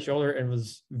hand on my shoulder and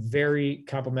was very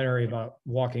complimentary about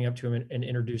walking up to him and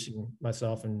introducing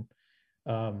myself. And,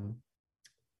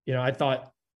 you know, I thought,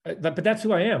 but that's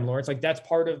who I am, Lawrence. Like, that's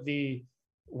part of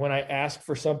when I ask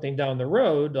for something down the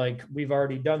road, like, we've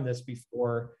already done this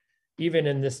before, even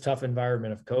in this tough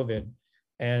environment of COVID.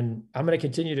 And I'm going to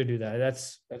continue to do that.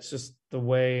 That's just the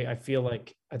way I feel.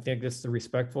 Like, I think this is the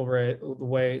respectful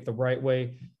way, the right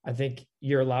way. I think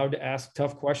you're allowed to ask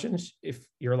tough questions. If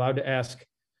you're allowed to ask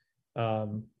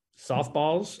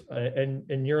softballs,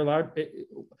 and you're allowed,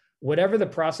 whatever the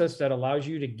process that allows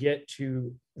you to get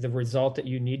to the result that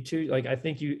you need to, like, I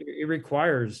think it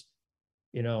requires,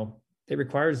 you know, it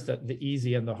requires the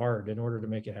easy and the hard in order to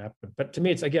make it happen. But to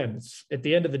me, it's at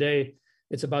the end of the day,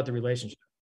 it's about the relationship.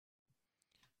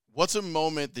 What's a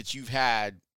moment that you've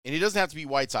had, and it doesn't have to be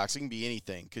White Sox, it can be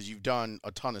anything, because you've done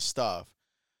a ton of stuff,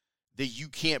 that you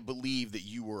can't believe that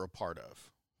you were a part of?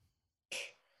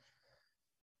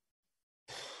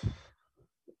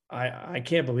 I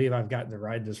can't believe I've gotten to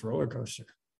ride this roller coaster.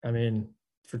 I mean,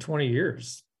 for 20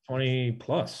 years, 20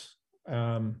 plus.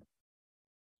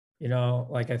 You know,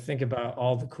 like I think about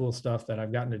all the cool stuff that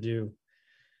I've gotten to do.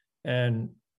 And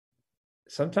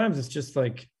sometimes it's just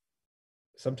like,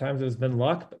 sometimes it's been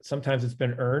luck, but sometimes it's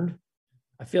been earned.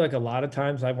 I feel like a lot of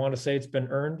times I want to say it's been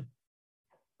earned.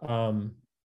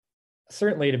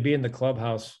 Certainly to be in the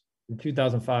clubhouse in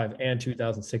 2005 and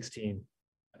 2016,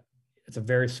 it's a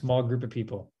very small group of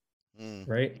people,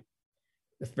 right?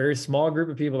 A very small group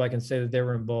of people that can say that they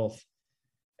were in both.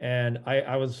 And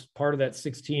I was part of that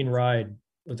 16 ride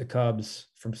with the Cubs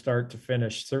from start to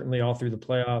finish, certainly all through the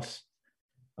playoffs,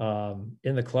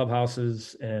 in the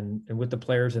clubhouses and with the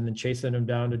players, and then chasing them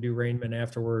down to do Rainman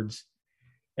afterwards.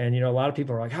 And, you know, a lot of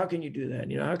people are like, how can you do that?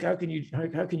 You know, how can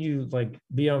you like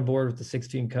be on board with the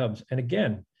 16 Cubs? And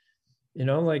again, you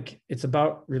know, like it's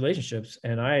about relationships.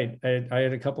 And I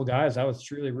had a couple guys I was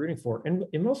truly rooting for. And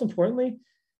most importantly,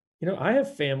 you know, I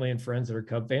have family and friends that are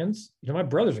Cub fans. You know, my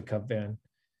brother's a Cub fan.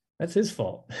 That's his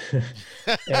fault.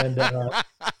 And,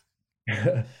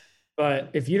 but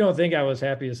if you don't think I was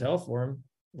happy as hell for him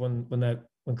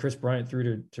when Chris Bryant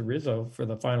threw to Rizzo for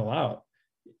the final out,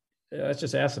 that's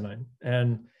just asinine.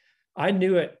 And I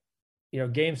knew it, you know,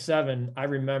 Game 7, I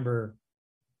remember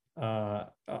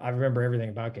everything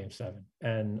about Game 7.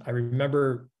 And I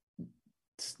remember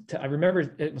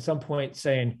at some point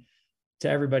saying to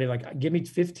everybody, like, give me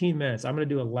 15 minutes. I'm going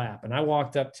to do a lap. And I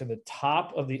walked up to the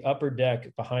top of the upper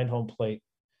deck behind home plate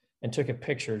and took a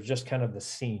picture, just kind of the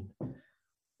scene.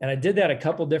 And I did that in a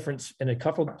couple different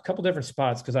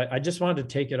spots, because I just wanted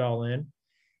to take it all in.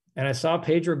 And I saw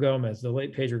Pedro Gomez, the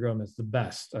late Pedro Gomez, the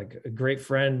best, like a great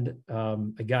friend,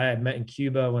 a guy I met in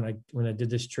Cuba when I did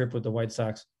this trip with the White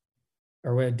Sox,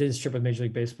 or when I did this trip with Major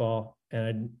League Baseball.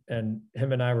 And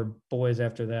him and I were boys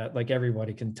after that. Like,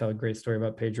 everybody can tell a great story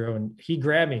about Pedro. And he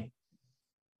grabbed me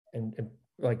and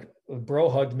like bro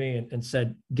hugged me and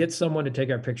said, get someone to take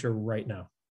our picture right now.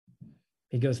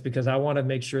 He goes, because I want to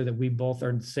make sure that we both are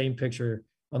in the same picture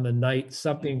on the night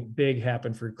something big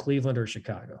happened for Cleveland or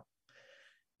Chicago.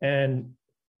 And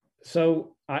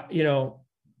so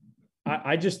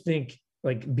I just think,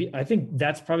 like, I think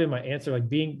that's probably my answer. Like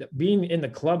being in the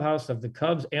clubhouse of the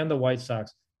Cubs and the White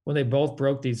Sox when they both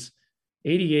broke these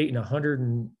 88 and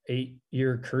 108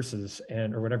 year curses,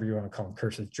 or whatever you want to call them,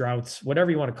 curses, droughts,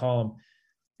 whatever you want to call them,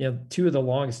 you know, two of the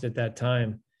longest at that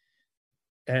time.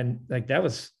 And like, that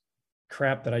was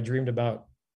crap that I dreamed about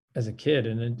as a kid,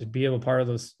 and then to be able to be part of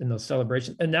those in those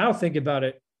celebrations. And now think about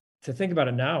it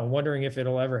now, wondering if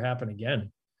it'll ever happen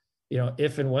again. You know,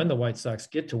 if and when the White Sox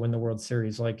get to win the World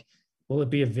Series, like, will it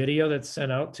be a video that's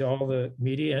sent out to all the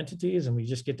media entities and we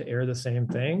just get to air the same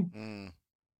thing?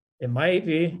 It might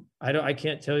be. I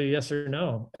can't tell you yes or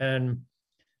no. And,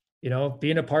 you know,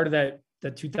 being a part of that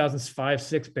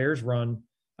 2005-06 Bears run,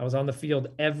 I was on the field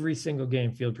every single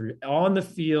game, field period, on the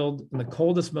field in the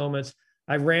coldest moments.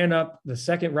 I ran up the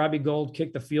second Robbie Gould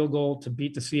kicked the field goal to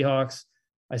beat the Seahawks.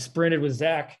 I sprinted with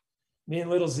Zach. Me and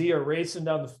little Z are racing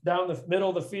down the middle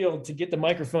of the field to get the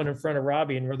microphone in front of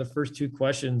Robbie. And we're the first two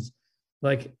questions,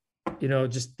 like, you know,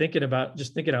 just thinking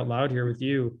out loud here with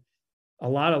you, a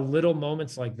lot of little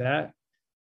moments like that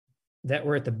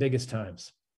were at the biggest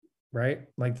times, right?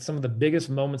 Like some of the biggest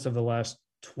moments of the last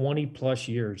 20 plus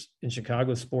years in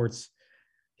Chicago sports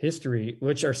history,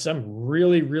 which are some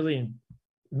really, really,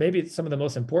 maybe some of the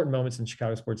most important moments in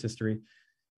Chicago sports history.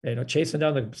 You know, chasing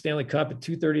down the Stanley Cup at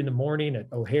 2:30 in the morning at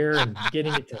O'Hare and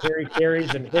getting it to Harry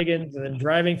Carey's and Higgins, and then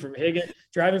driving from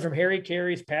Harry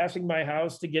Carey's, passing my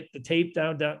house to get the tape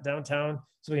downtown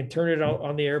so we can turn it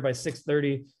on the air by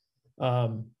 6:30.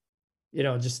 You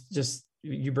know, just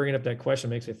you bringing up that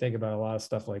question makes me think about a lot of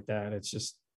stuff like that.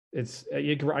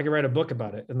 I could write a book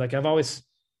about it. And like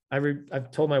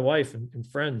I've told my wife and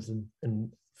friends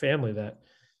and family that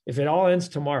if it all ends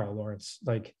tomorrow, Lawrence,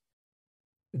 like,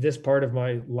 this part of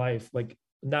my life, like,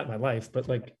 not my life, but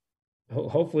like,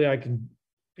 hopefully I can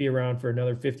be around for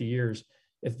another 50 years.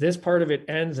 If this part of it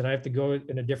ends and I have to go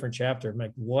in a different chapter, I'm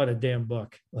like, what a damn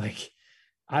book. Like,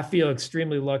 I feel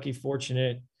extremely lucky,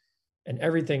 fortunate, and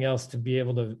everything else to be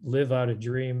able to live out a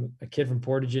dream. A kid from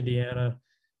Portage, Indiana,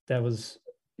 that was,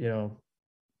 you know,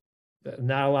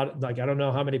 not a lot. Like, I don't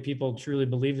know how many people truly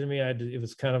believed in me. It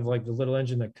was kind of like the little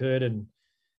engine that could, and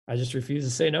I just refused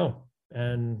to say no.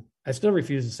 And I still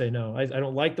refuse to say no. I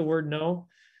don't like the word no.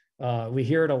 We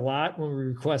hear it a lot when we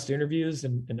request interviews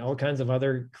and all kinds of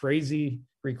other crazy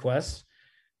requests.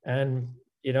 And,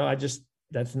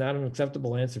 that's not an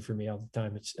acceptable answer for me all the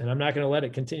time. And I'm not going to let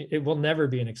it continue. It will never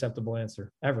be an acceptable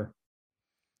answer, ever.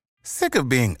 Sick of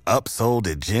being upsold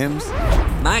at gyms?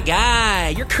 My guy,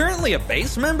 you're currently a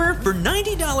base member? For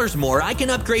 $90 more, I can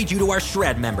upgrade you to our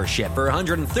Shred membership. For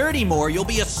 $130 more, you'll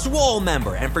be a Swole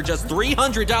member. And for just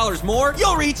 $300 more,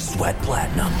 you'll reach Sweat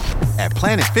Platinum. At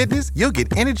Planet Fitness, you'll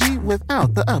get energy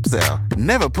without the upsell.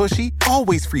 Never pushy,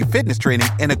 always free fitness training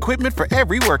and equipment for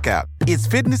every workout. It's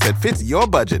fitness that fits your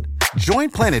budget.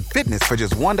 Join Planet Fitness for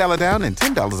just $1 down and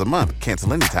 $10 a month.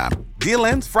 Cancel anytime. Deal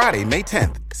ends Friday, May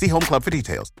 10th. See Home Club for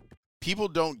details. People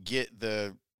don't get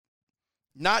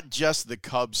not just the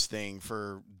Cubs thing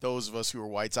for those of us who are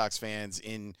White Sox fans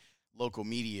in local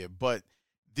media, but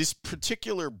this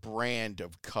particular brand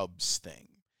of Cubs thing.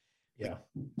 Yeah.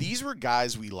 These were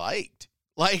guys we liked.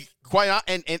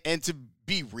 And to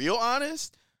be real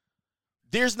honest,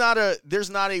 there's not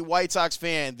a White Sox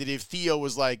fan that if Theo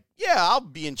was like, yeah, I'll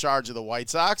be in charge of the White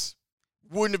Sox,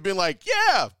 wouldn't have been like,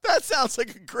 yeah, that sounds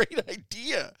like a great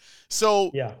idea.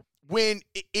 So yeah. When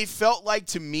it felt like,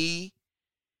 to me,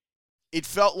 it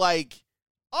felt like,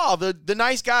 oh, the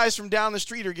nice guys from down the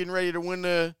street are getting ready to win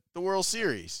the World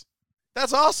Series.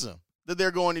 That's awesome that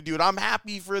they're going to do it. I'm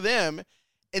happy for them.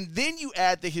 And then you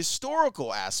add the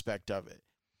historical aspect of it.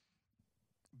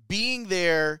 Being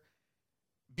there,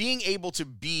 being able to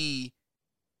be,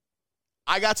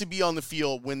 I got to be on the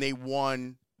field when they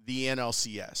won the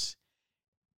NLCS.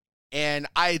 And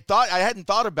I hadn't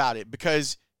thought about it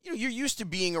because, you're used to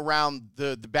being around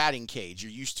the batting cage.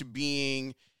 You're used to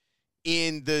being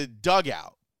in the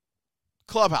dugout,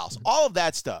 clubhouse, all of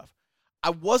that stuff.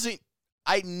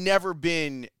 I'd never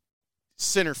been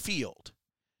center field.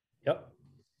 Yep.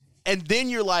 And then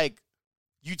you're like,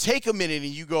 you take a minute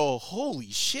and you go, holy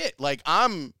shit. Like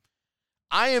I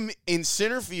am in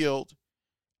center field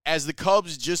as the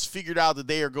Cubs just figured out that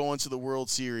they are going to the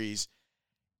World Series.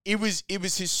 It was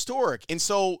historic. And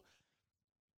so,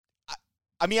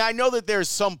 I know that there's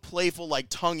some playful, like,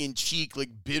 tongue-in-cheek, like,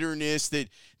 bitterness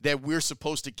that we're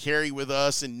supposed to carry with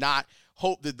us and not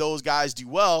hope that those guys do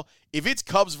well. If it's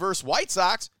Cubs versus White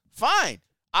Sox, fine.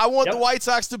 I want the White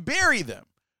Sox to bury them.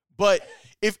 But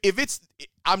if it's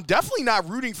 – I'm definitely not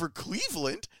rooting for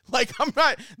Cleveland. Like, I'm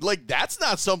not – like, that's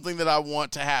not something that I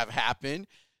want to have happen.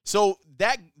 So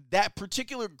that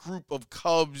particular group of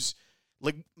Cubs,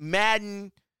 like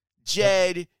Madden,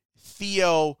 Jed,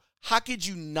 Theo – how could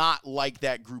you not like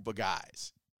that group of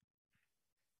guys?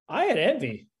 I had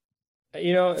envy,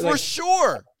 for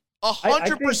sure.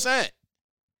 100%.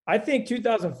 I think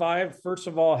 2005, first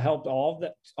of all, helped all of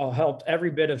that, helped every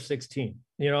bit of 16.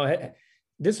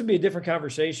 This would be a different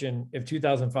conversation if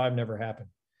 2005 never happened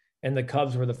and the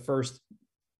Cubs were the first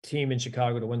team in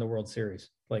Chicago to win the World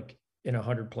Series, like in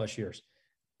 100 plus years.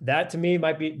 That to me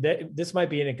this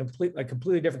might be in a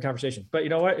completely different conversation, but you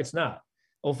know what? It's not.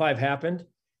 05 happened.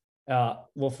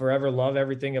 Will forever love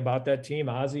everything about that team,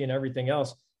 Ozzie and everything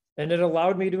else. And it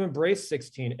allowed me to embrace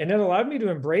 16. And it allowed me to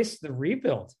embrace the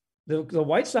rebuild, the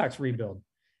White Sox rebuild.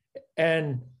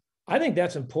 And I think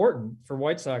that's important for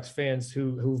White Sox fans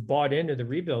who've bought into the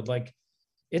rebuild. Like,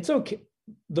 it's okay.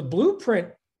 The blueprint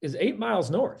is 8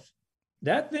 miles north.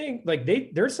 That thing, like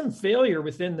there's some failure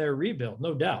within their rebuild,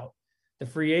 no doubt. The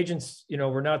free agents,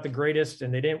 were not the greatest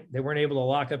and they weren't able to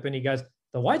lock up any guys.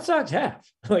 The White Sox have.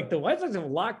 Like, the White Sox have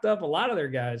locked up a lot of their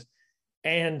guys,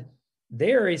 and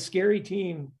they are a scary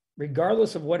team,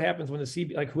 regardless of what happens when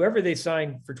whoever they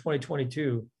sign for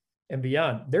 2022 and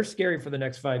beyond, they're scary for the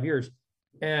next 5 years.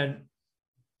 And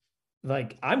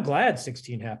like, I'm glad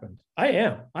 16 happened. I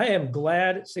am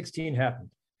glad 16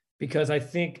 happened because I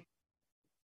think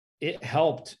it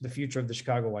helped the future of the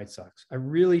Chicago White Sox. I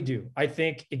really do. I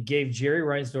think it gave Jerry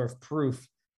Reinsdorf proof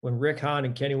when Rick Hahn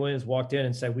and Kenny Williams walked in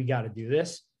and said, we got to do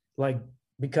this.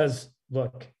 Because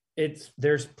look,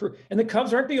 there's proof. And the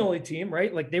Cubs aren't the only team,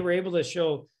 right? Like, they were able to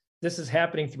show this is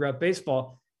happening throughout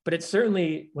baseball, but it's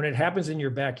certainly, when it happens in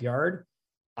your backyard,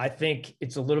 I think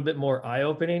it's a little bit more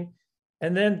eye-opening.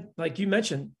 And then, like you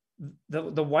mentioned,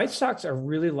 the White Sox are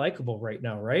really likable right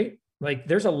now, right? Like,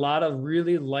 there's a lot of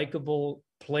really likable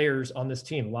players on this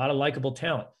team, a lot of likable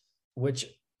talent, which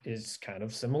is kind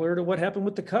of similar to what happened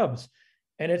with the Cubs.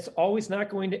 And it's always not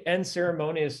going to end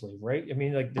ceremoniously, right? I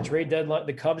mean, like, the trade deadline,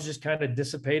 the Cubs just kind of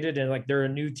dissipated and like they're a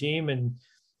new team and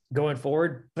going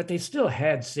forward, but they still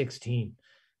had 16.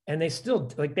 And they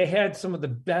still, like, they had some of the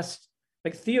best,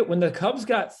 like Theo, when the Cubs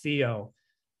got Theo,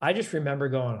 I just remember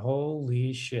going,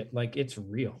 holy shit, like, it's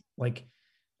real. Like,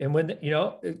 and when,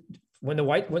 when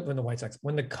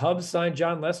the Cubs signed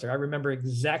John Lester, I remember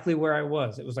exactly where I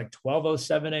was. It was like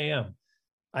 12:07 a.m.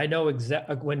 I know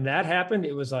exactly when that happened.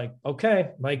 It was like,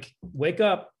 okay, like wake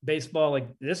up, baseball. Like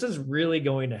this is really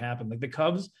going to happen. Like the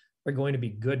Cubs are going to be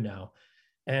good now.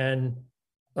 And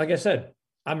like I said,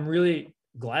 I'm really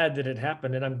glad that it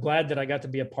happened. And I'm glad that I got to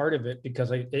be a part of it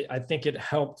because I think it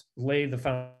helped lay the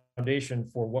foundation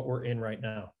for what we're in right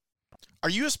now. Are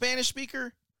you a Spanish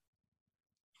speaker?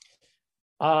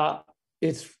 I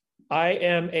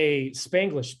am a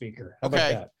Spanglish speaker. How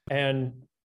about that? And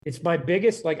it's my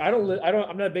biggest, like, I'm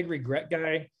not a big regret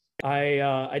guy.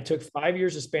 I took 5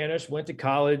 years of Spanish, went to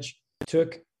college,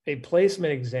 took a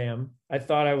placement exam. I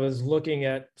thought I was looking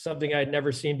at something I'd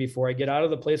never seen before. I get out of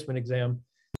the placement exam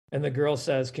and the girl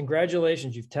says,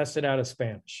 "Congratulations, you've tested out of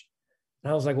Spanish."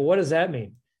 And I was like, "Well, what does that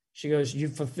mean?" She goes, "You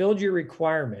fulfilled your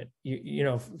requirement,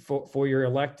 for your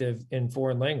elective in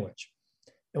foreign language."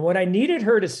 And what I needed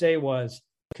her to say was,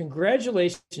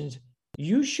 "Congratulations,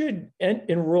 you should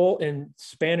enroll in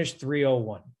Spanish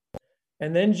 301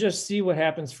 and then just see what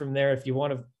happens from there if you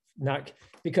want to not,"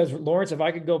 because Lawrence, if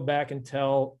I could go back and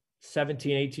tell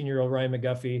 17, 18-year-old Ryan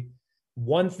McGuffey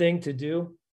one thing to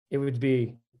do, it would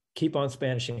be keep on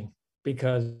Spanishing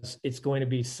because it's going to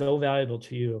be so valuable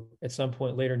to you at some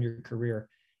point later in your career.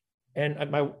 And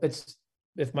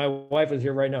if my wife was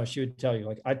here right now, she would tell you,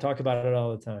 like, I talk about it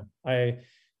all the time.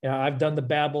 I've done the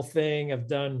Babbel thing. I've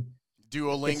done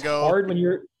Duolingo. It's hard when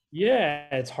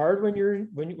it's hard when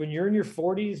you're in your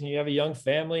 40s and you have a young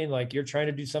family and like you're trying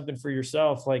to do something for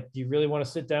yourself. Like, do you really want to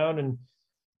sit down and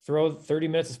throw 30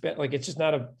 minutes of spend? Like, it's just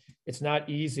it's not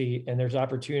easy, and there's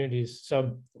opportunities.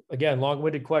 So again,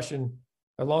 long-winded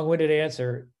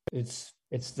answer. It's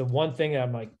the one thing that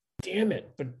I'm like, damn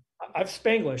it, but I've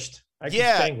Spanglished. I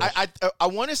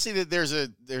want to say that there's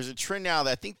a trend now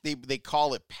that I think they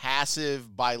call it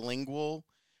passive bilingual,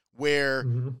 where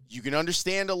you can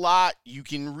understand a lot, you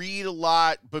can read a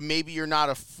lot, but maybe you're not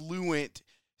a fluent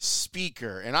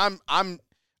speaker. And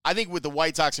I think with the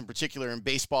White Sox in particular and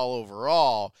baseball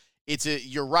overall,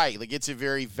 you're right. Like, it's a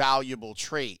very valuable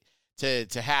trait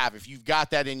to have if you've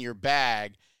got that in your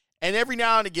bag. And every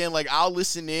now and again, like, I'll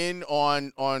listen in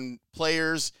on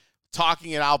players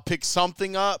talking and I'll pick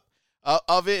something up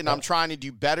of it, and I'm trying to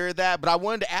do better at that. But I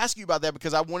wanted to ask you about that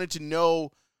because I wanted to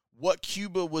know what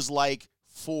Cuba was like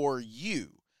for you.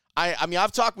 I mean,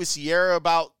 I've talked with Sierra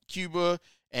about Cuba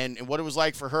and what it was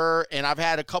like for her, and I've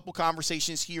had a couple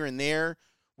conversations here and there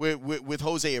with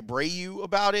Jose Abreu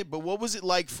about it. But what was it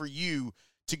like for you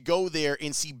to go there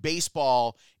and see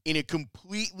baseball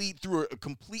through a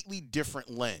completely different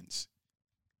lens?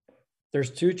 There's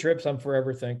two trips I'm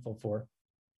forever thankful for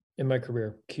in my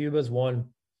career. Cuba's one.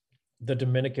 The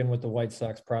Dominican with the White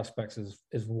Sox prospects is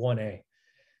 1A.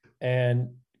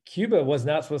 And Cuba was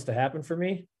not supposed to happen for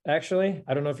me, actually.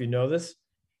 I don't know if you know this.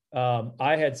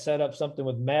 I had set up something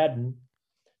with Madden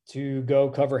to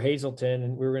go cover Hazleton,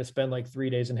 and we were going to spend like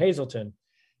 3 days in Hazleton.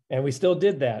 And we still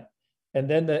did that. And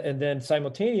then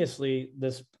simultaneously,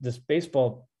 this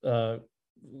baseball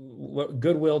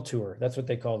goodwill tour, that's what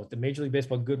they called it, the Major League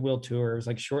Baseball goodwill tour. It was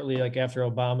like shortly like after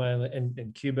Obama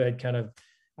and Cuba had kind of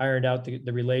ironed out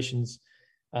the relations,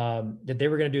 that they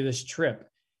were going to do this trip.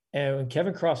 And when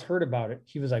Kevin Cross heard about it,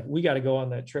 he was like, "We got to go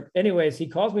on that trip." Anyways, he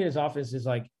calls me in his office. He's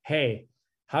like, "Hey,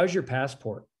 how's your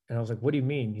passport?" And I was like, "What do you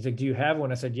mean?" He's like, "Do you have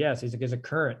one?" I said, "Yes." He's like, "Is it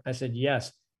current?" I said,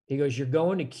 "Yes." He goes, "You're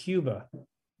going to Cuba."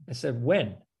 I said,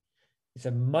 "When?" He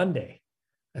said, "Monday."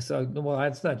 I said, "Well,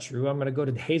 that's not true. I'm going to go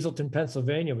to Hazleton,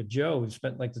 Pennsylvania with Joe. We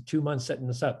spent like the 2 months setting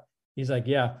this up." He's like,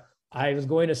 "Yeah, I was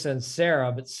going to send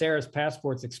Sarah, but Sarah's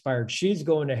passport's expired. She's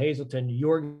going to Hazleton.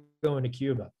 You're going to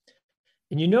Cuba."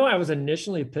 And I was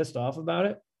initially pissed off about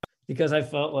it because I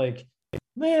felt like,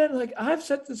 man, like, I've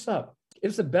set this up.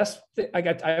 It's the best thing.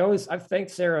 I've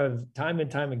thanked Sarah time and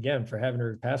time again for having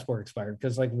her passport expired,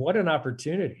 because like, what an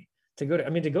opportunity to go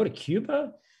to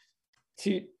Cuba.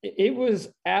 It was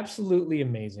absolutely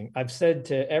amazing. I've said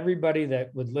to everybody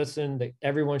that would listen that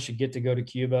everyone should get to go to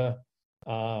Cuba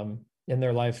in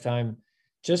their lifetime,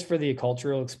 just for the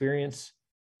cultural experience.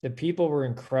 The people were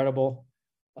incredible.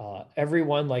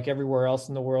 Everyone, like everywhere else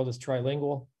in the world, is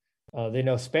trilingual. They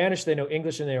know Spanish, they know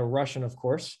English, and they know Russian, of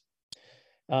course.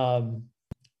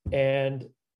 And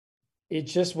it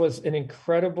just was an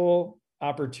incredible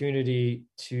opportunity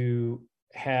to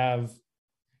have.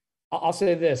 I'll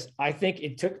say this: I think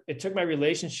it took my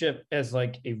relationship as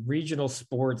like a regional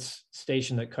sports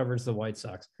station that covers the White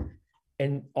Sox,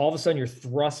 and all of a sudden you're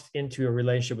thrust into a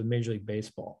relationship with Major League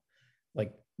Baseball,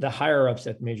 like the higher ups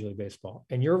at Major League Baseball,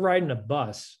 and you're riding a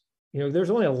bus. There's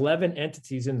only 11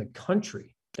 entities in the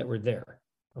country that were there.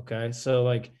 Okay. So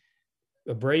like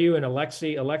Abreu and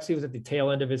Alexi. Alexi was at the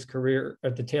tail end of his career,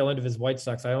 at the tail end of his White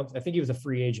Sox. I think he was a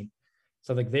free agent.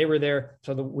 So like they were there.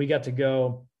 So we got to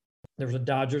go. There was a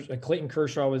Dodgers, Clayton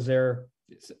Kershaw was there.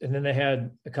 And then they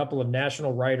had a couple of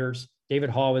national writers. David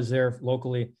Hall was there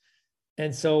locally.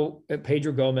 And so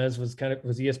Pedro Gomez was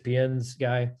ESPN's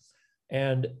guy.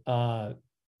 And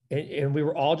we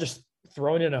were all just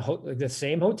thrown in the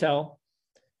same hotel,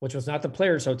 which was not the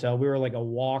Players Hotel. We were like a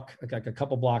walk, like a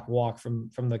couple block walk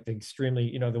from like the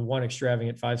extremely, the one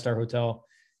extravagant 5-star hotel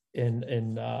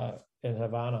in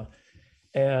Havana.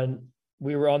 And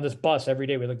we were on this bus every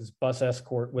day. We had like this bus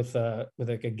escort with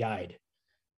like a guide,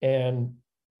 and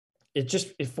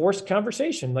it forced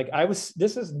conversation. Like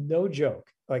this is no joke.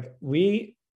 Like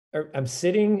I'm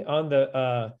sitting on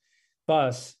the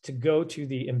bus to go to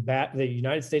the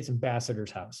United States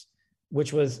ambassador's house,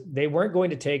 which was, they weren't going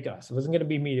to take us. It wasn't going to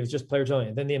be media. It was just players only.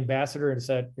 And then the ambassador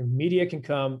said, media can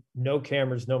come, no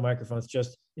cameras, no microphones,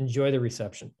 just enjoy the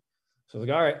reception. So I was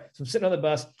like, all right. So I'm sitting on the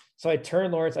bus. So I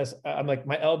turn Lawrence. I'm like,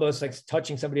 my elbow's like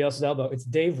touching somebody else's elbow. It's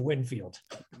Dave Winfield.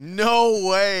 No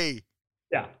way.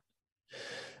 Yeah.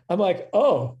 I'm like,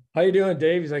 oh, how you doing,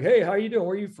 Dave? He's like, hey, how you doing?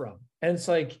 Where are you from? And it's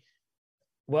like,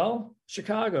 well,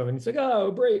 Chicago. And he's like,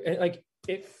 oh, great. And like,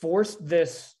 it forced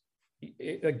this,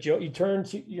 like Joe, you turn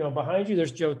to, behind you,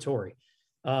 there's Joe Torre.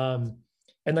 And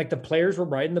like the players were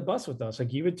riding the bus with us.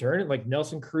 Like you would turn it, like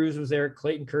Nelson Cruz was there,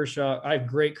 Clayton Kershaw. I have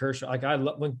great Kershaw. Like I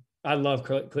love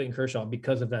Clayton Kershaw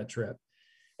because of that trip.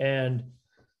 And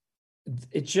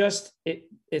it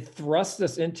thrust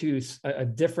us into a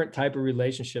different type of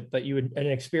relationship an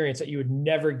experience that you would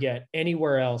never get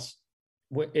anywhere else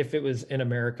if it was in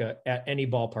America, at any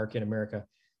ballpark in America.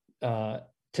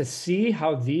 To see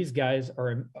how these guys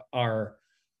are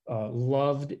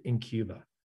loved in Cuba.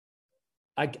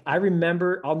 I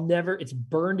remember, it's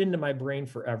burned into my brain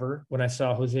forever when I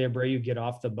saw Jose Abreu get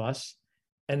off the bus,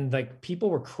 and like people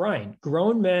were crying.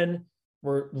 Grown men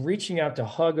were reaching out to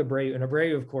hug Abreu, and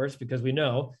Abreu, of course, because we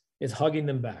know, is hugging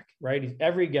them back, right?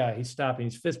 Every guy, he's stopping,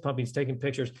 he's fist pumping, he's taking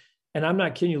pictures. And I'm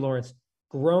not kidding you, Lawrence,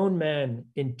 grown men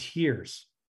in tears,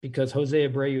 because Jose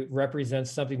Abreu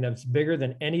represents something that's bigger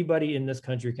than anybody in this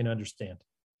country can understand.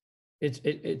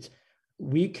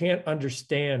 We can't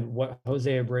understand what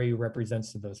Jose Abreu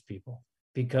represents to those people,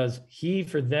 because he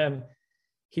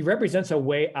represents a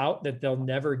way out that they'll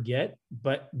never get,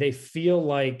 but they feel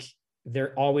like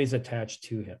they're always attached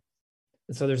to him.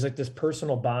 And so there's like this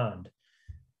personal bond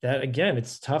that, again,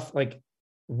 it's tough. Like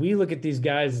we look at these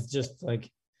guys just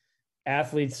like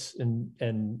athletes and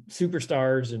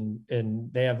superstars,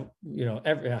 and they have,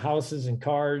 houses and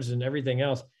cars and everything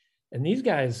else. And these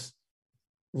guys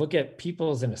look at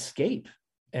people as an escape.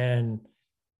 And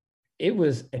it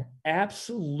was an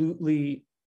absolutely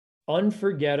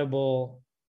unforgettable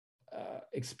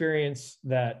experience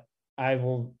that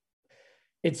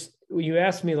you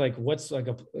asked me, like, what's like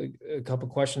a couple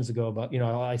questions ago about,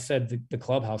 I said the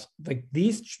clubhouse, like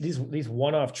these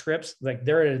one-off trips, like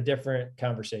they're in a different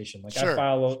conversation. Like sure.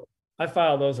 I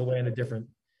file those away in a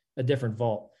different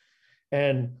vault.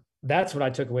 And that's what I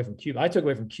took away from Cuba. I took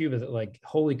away from Cuba that like,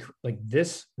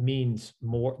 this means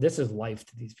more. This is life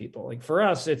to these people. Like for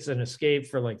us, it's an escape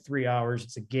for like 3 hours.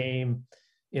 It's a game,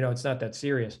 it's not that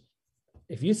serious.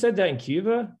 If you said that in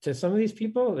Cuba to some of these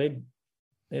people, they'd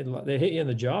hit you in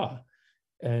the jaw.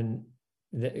 And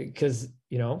because,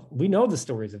 we know the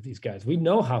stories of these guys. We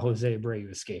know how Jose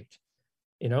Abreu escaped,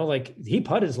 like he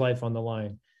put his life on the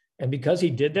line. And because he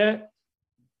did that,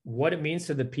 what it means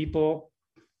to the people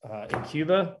in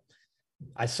Cuba,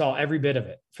 I saw every bit of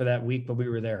it for that week when we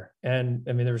were there. And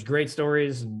I mean, there was great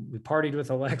stories, and we partied with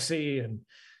Alexi, and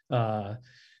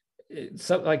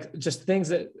so like just things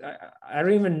that I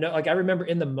don't even know. Like I remember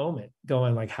in the moment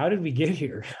going like, how did we get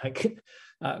here? Like,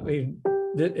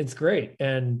 it's great.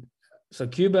 And so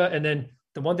Cuba, and then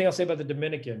the one thing I'll say about the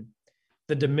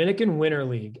Dominican Winter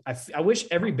League, I wish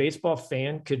every baseball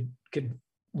fan could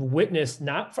witness,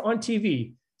 not on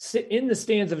TV, sit in the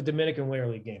stands of a Dominican Winter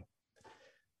League game,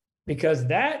 because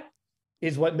that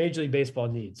is what Major League Baseball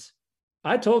needs.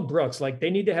 I told Brooks, like,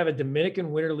 they need to have a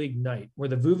Dominican Winter League night where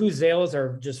the vuvuzelas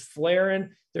are just flaring.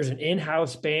 There's an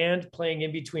in-house band playing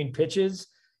in between pitches,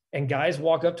 and guys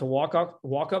walk up to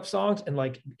walk-up songs, and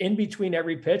like in between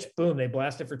every pitch, boom, they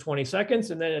blast it for 20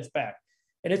 seconds, and then it's back.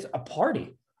 And it's a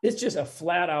party. It's just a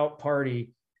flat-out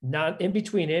party. Not in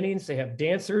between innings, they have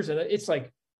dancers, and it's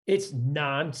like, it's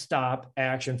nonstop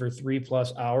action for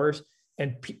 3+ hours.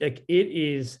 And like, it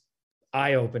is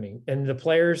eye-opening. And the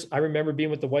players, I remember being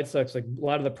with the White Sox, like a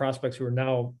lot of the prospects who are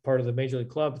now part of the Major League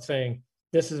club, saying,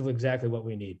 this is exactly what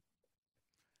we need.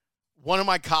 One of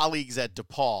my colleagues at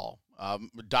DePaul,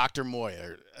 Dr.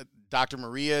 Moyer, Dr.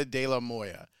 Maria de la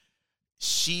Moya.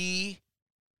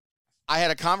 I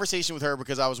had a conversation with her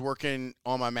because I was working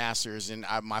on my master's, and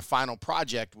my final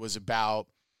project was about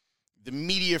the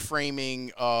media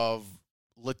framing of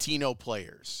Latino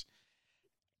players.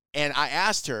 And I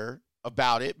asked her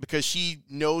about it because she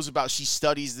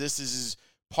studies this. This is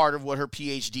part of what her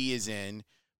PhD is in,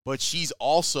 but she's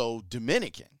also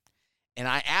Dominican. And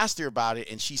I asked her about it,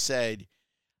 and she said,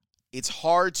 it's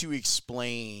hard to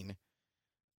explain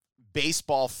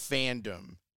baseball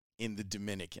fandom in the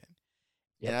Dominican.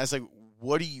 Yep. And I was like,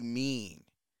 what do you mean?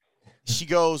 She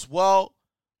goes, well,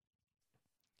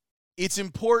 it's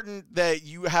important that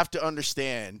you have to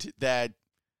understand that.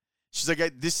 She's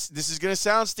like, this is going to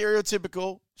sound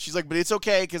stereotypical. She's like, but it's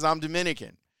okay because I'm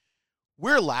Dominican.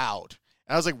 We're loud.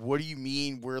 And I was like, what do you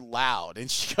mean we're loud?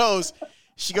 And she goes,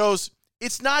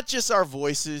 it's not just our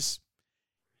voices.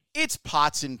 It's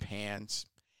pots and pans.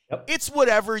 Yep. It's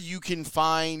whatever you can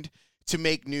find to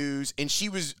make news. And she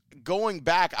was going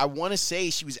back. I want to say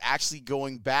she was actually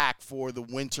going back for the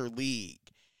Winter League.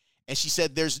 And she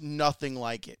said, there's nothing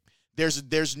like it.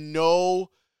 There's no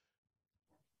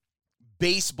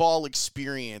baseball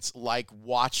experience like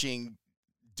watching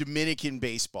Dominican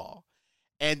baseball.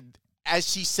 And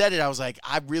as she said it, I was like,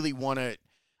 I want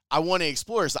to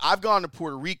explore. So I've gone to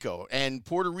Puerto Rico, and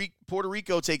Puerto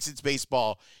Rico takes its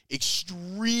baseball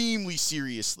extremely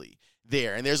seriously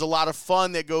there. And there's a lot of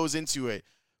fun that goes into it.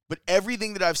 But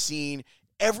everything that I've seen,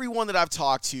 everyone that I've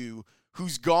talked to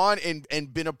who's gone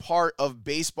and been a part of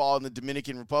baseball in the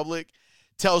Dominican Republic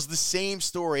tells the same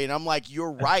story. And I'm like,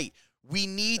 you're right. We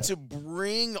need to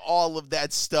bring all of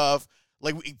that stuff,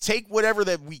 like take whatever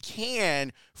that we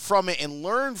can from it and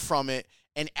learn from it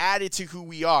and add it to who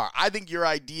we are. I think your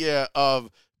idea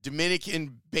of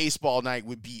Dominican baseball night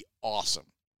would be awesome.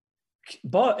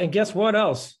 And guess what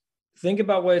else? Think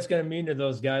about what it's going to mean to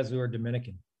those guys who are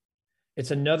Dominican. It's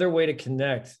another way to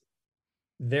connect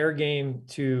their game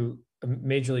to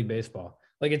Major League Baseball.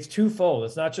 Like, it's twofold.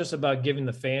 It's not just about giving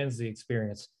the fans the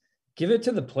experience. Give it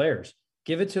to the players.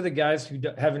 Give it to the guys who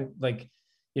haven't, like,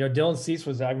 Dylan Cease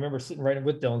I remember sitting right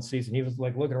with Dylan Cease, and he was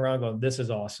like looking around going, this is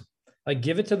awesome. Like,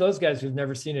 give it to those guys who've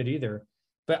never seen it either.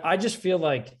 But I just feel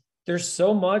like there's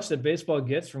so much that baseball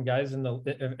gets from guys in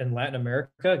Latin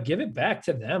America. Give it back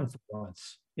to them for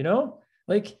once,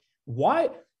 like, why?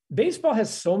 Baseball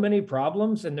has so many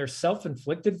problems and they're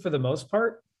self-inflicted for the most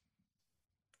part.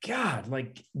 God,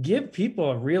 like, give people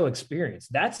a real experience.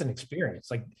 That's an experience.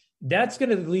 Like, that's going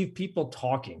to leave people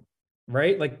talking.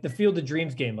 Right? Like the Field of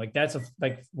Dreams game. Like,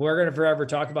 we're going to forever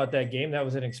talk about that game. That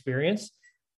was an experience,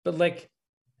 but like,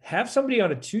 have somebody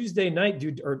on a Tuesday night,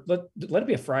 dude, or let it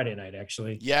be a Friday night,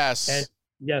 actually. Yes. And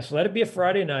yes, let it be a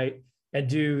Friday night and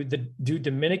do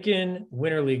Dominican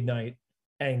Winter League night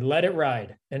and let it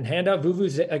ride and hand out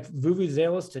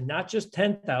vuvuzelas to not just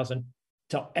 10,000,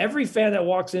 to every fan that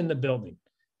walks in the building.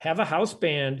 Have a house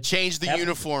band. Change the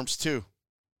uniforms too.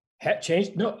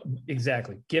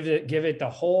 Exactly. Give it the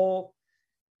whole.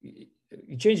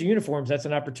 You change the uniforms. That's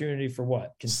an opportunity for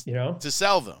what? To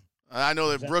sell them. I know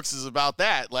that Brooks is about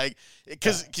that. Like,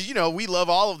 because we love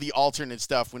all of the alternate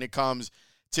stuff when it comes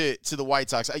to the White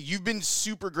Sox. You've been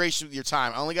super gracious with your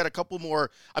time. I only got a couple more.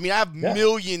 I mean, I have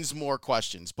millions more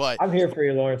questions, but I'm here for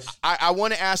you, Lawrence. I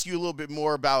want to ask you a little bit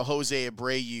more about Jose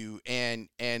Abreu and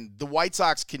the White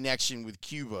Sox connection with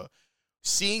Cuba.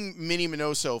 Seeing Minnie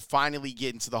Minoso finally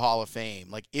get into the Hall of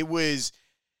Fame, like, it was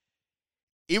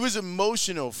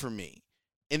emotional for me.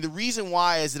 And the reason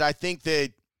why is that I think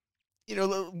that,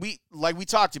 we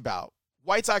talked about,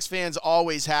 White Sox fans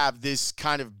always have this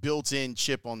kind of built-in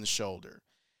chip on the shoulder.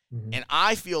 Mm-hmm. And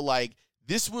I feel like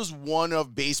this was one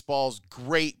of baseball's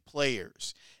great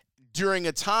players during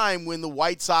a time when the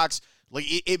White Sox, like,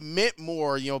 it meant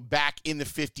more, back in the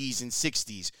 50s and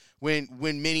 60s when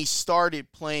Minnie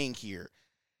started playing here.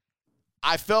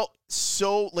 I felt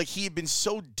so like he had been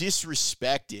so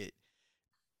disrespected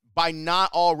by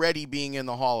not already being in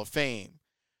the Hall of Fame.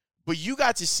 But you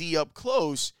got to see up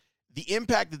close the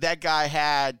impact that guy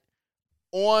had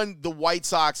on the White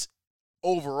Sox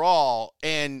overall,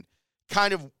 and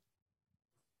kind of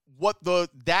what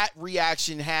that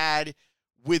reaction had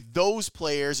with those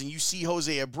players. And you see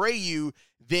Jose Abreu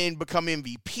then become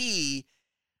MVP.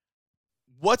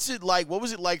 What's it like? What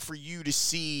was it like for you to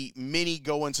see Minnie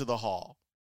go into the Hall?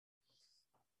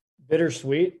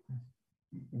 Bittersweet,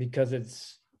 because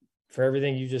it's, for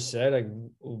everything you just said, like,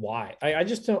 why? I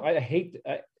just don't,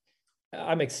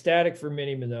 I'm ecstatic for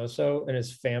Minnie Minoso and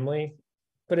his family,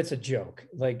 but it's a joke.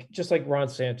 Like, just like Ron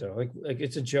Santo, like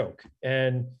it's a joke.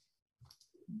 And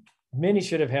Minnie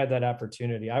should have had that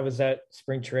opportunity. I was at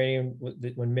spring training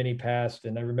when Minnie passed,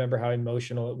 and I remember how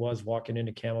emotional it was walking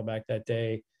into Camelback that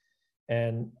day.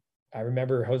 And I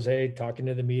remember Jose talking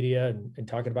to the media and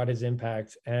talking about his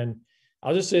impact. And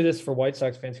I'll just say this for White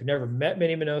Sox fans who never met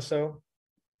Minnie Minoso,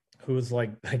 who was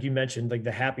like you mentioned, like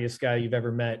the happiest guy you've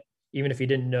ever met. Even if he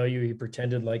didn't know you, he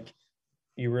pretended like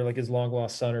you were like his long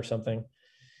lost son or something.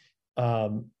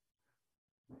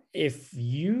 If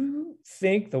you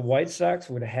think the White Sox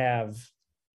would have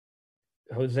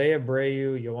Jose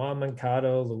Abreu, Yoan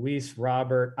Moncada, Luis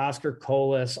Robert, Oscar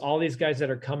Colas, all these guys that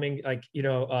are coming, like,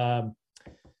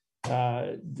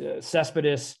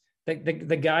 Cespedes,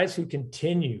 the guys who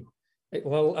continue,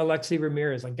 well, Alexi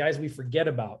Ramirez, like guys we forget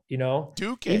about,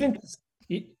 Duque. Even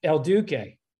El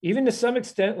Duque, even to some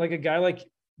extent, like a guy like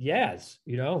Yaz,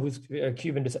 who's a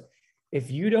Cuban descent. If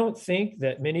you don't think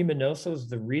that Minnie Minoso is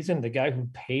the reason, the guy who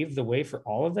paved the way for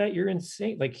all of that, you're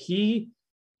insane. Like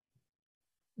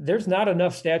there's not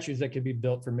enough statues that could be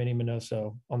built for Minnie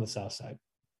Minoso on the South Side.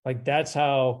 Like that's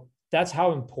how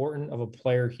important of a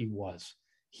player he was.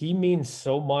 He means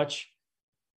so much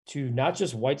to not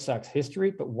just White Sox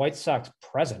history, but White Sox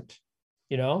present.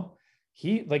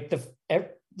 He like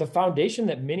the foundation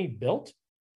that Minnie built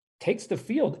takes the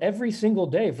field every single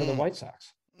day for the White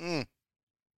Sox.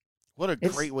 What a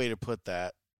great way to put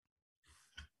that.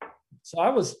 So I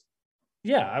was,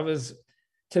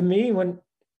 to me, when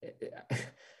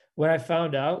I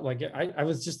found out, like, I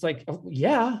was just like, oh,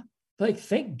 yeah, like,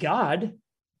 thank God.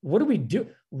 What do we do?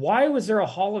 Why was there a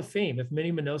Hall of Fame if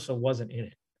Minnie Minoso wasn't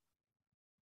in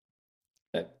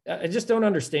it? I just don't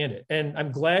understand it. And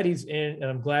I'm glad he's in, and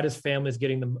I'm glad his family is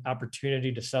getting the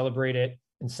opportunity to celebrate it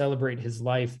and celebrate his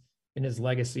life and his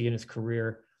legacy and his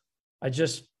career.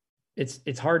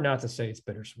 It's hard not to say it's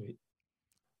bittersweet.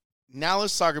 Now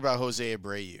let's talk about Jose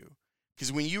Abreu.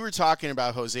 Because when you were talking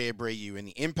about Jose Abreu and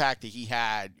the impact that he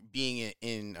had being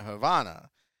in Havana,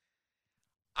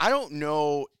 I don't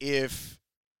know if,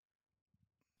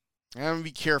 I'm going to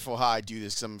be careful how I do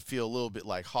this because I'm going to feel a little bit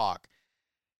like Hawk.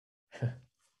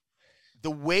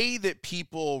 The way that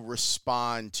people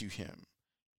respond to him,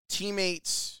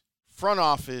 teammates, front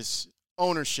office,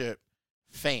 ownership,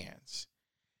 fans,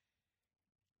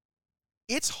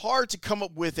 it's hard to come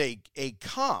up with a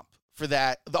comp for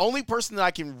that. The only person that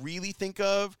I can really think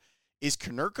of is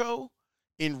Konerko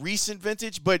in recent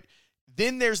vintage, but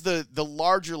then there's the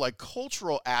larger like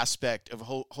cultural aspect of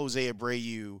Jose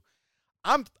Abreu.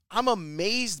 I'm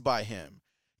amazed by him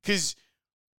because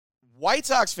White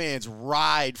Sox fans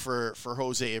ride for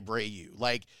Jose Abreu.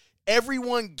 Like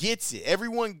everyone gets it.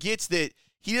 Everyone gets that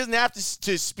he doesn't have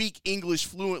to speak English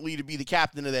fluently to be the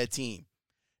captain of that team.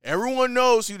 Everyone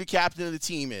knows who the captain of the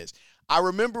team is. I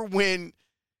remember when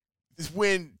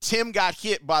Tim got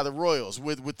hit by the Royals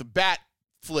with the bat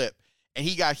flip, and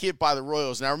he got hit by the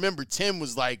Royals. And I remember Tim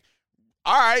was like,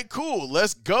 all right, cool,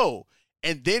 let's go.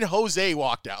 And then Jose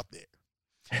walked out there.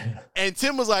 And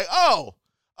Tim was like, oh,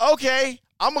 okay,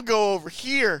 I'm going to go over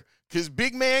here because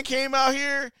big man came out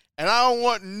here, and I don't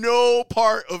want no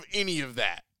part of any of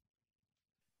that.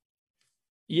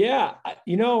 Yeah,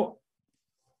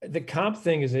 the comp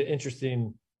thing is an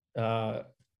interesting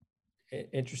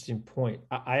point.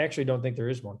 I actually don't think there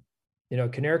is one.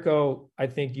 Konerko, I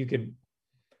think you could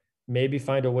maybe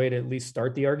find a way to at least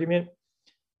start the argument,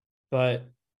 but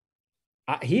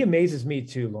he amazes me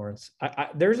too, Lawrence.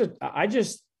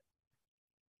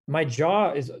 My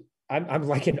jaw is, I'm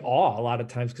like in awe a lot of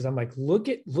times because I'm like, look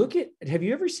at, have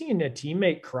you ever seen a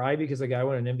teammate cry because a guy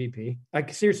won an MVP?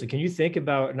 Like seriously, can you think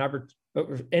about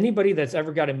anybody that's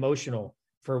ever got emotional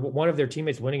for one of their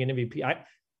teammates winning an MVP? At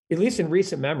least in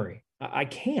recent memory, I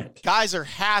can't. Guys are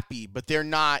happy, but they're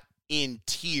not in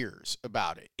tears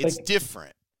about it. It's like,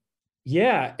 different.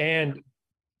 Yeah, and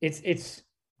it's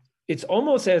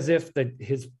almost as if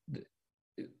his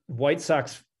White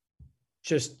Sox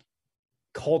just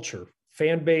culture,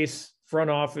 fan base, front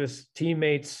office,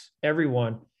 teammates,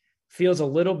 everyone feels a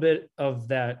little bit of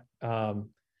that. And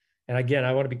again,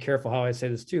 I want to be careful how I say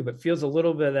this too, but feels a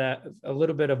little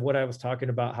bit of what I was talking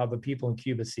about, how the people in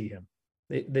Cuba see him.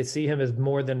 They see him as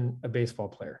more than a baseball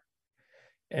player.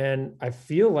 And I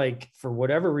feel like for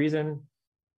whatever reason,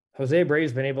 Jose Abreu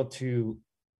has been able to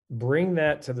bring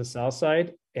that to the South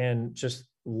Side and just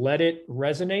let it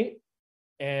resonate.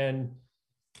 And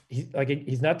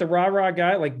he's not the rah-rah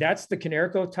guy. Like that's the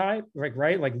Konerko type,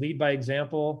 right? Like lead by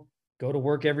example, go to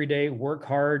work every day, work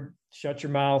hard, shut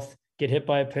your mouth, get hit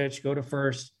by a pitch, go to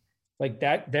first. Like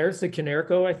that, there's the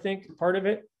Konerko, I think, part of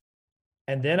it.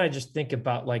 And then I just think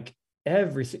about like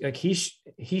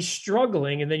he's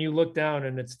struggling, and then you look down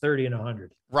and it's 30 and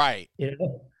 100. Right.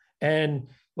 And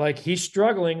Like he's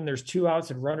struggling. There's 2 outs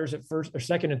and runners at first or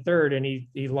second and third, and he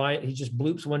just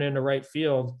bloops one into right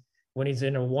field when he's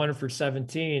in a 1 for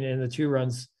 17, and the 2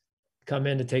 runs come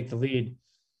in to take the lead.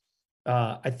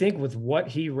 I think with what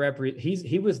he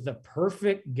was the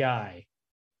perfect guy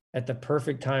at the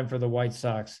perfect time for the White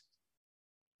Sox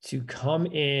to come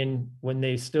in when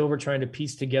they still were trying to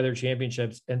piece together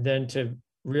championships, and then to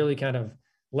really kind of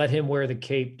let him wear the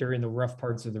cape during the rough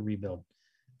parts of the rebuild.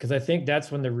 Because I think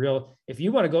that's when if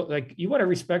you want to go, like you want to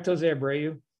respect Jose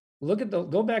Abreu,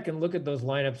 go back and look at those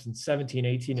lineups in 17,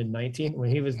 18, and 19 when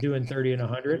he was doing 30 and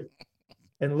 100,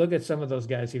 and look at some of those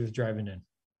guys he was driving in.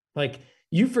 Like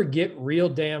you forget real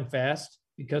damn fast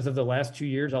because of the last 2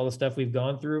 years, all the stuff we've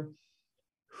gone through,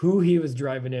 who he was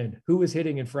driving in, who was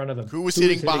hitting in front of them, who was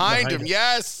hitting behind him.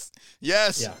 Yes.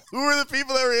 Yeah. Who were the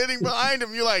people that were hitting behind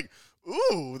him? You're like,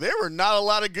 ooh, there were not a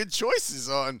lot of good choices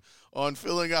on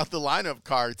filling out the lineup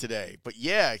card today. But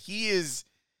yeah, he's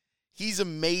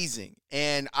amazing.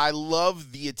 And I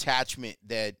love the attachment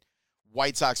that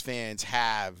White Sox fans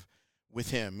have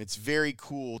with him. It's very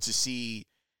cool to see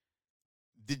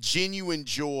the genuine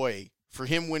joy for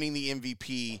him winning the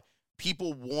MVP,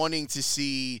 people wanting to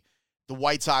see the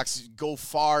White Sox go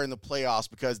far in the playoffs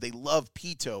because they love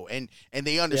Pito and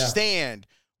they understand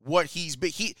what he's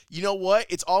been. You know what?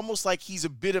 It's almost like he's a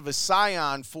bit of a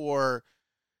scion for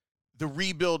the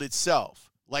rebuild itself.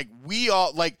 Like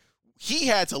he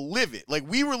had to live it. Like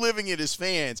we were living it as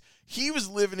fans. He was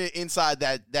living it inside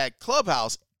that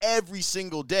clubhouse every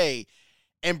single day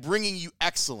and bringing you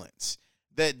excellence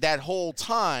that whole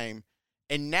time.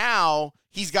 And now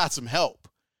he's got some help,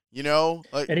 you know?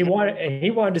 And he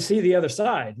wanted to see the other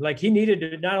side. Like he needed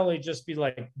to not only just be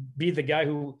the guy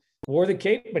who wore the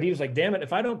cape, but he was like, damn it,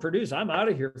 if I don't produce, I'm out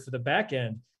of here for the back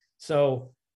end. So,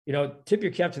 you know, tip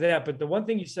your cap to that. But the one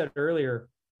thing you said earlier,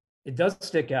 it does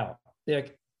stick out.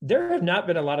 Like there have not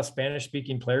been a lot of Spanish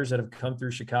speaking players that have come through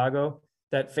Chicago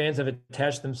that fans have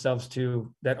attached themselves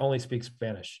to that only speak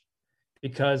Spanish,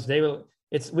 because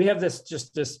we have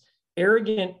this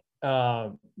arrogant,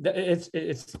 it's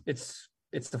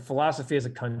the philosophy as a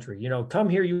country, you know, come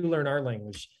here, you learn our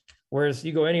language. Whereas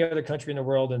you go any other country in the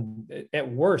world and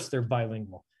at worst they're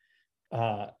bilingual.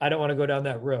 I don't want to go down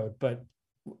that road, but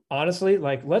honestly,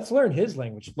 like, let's learn his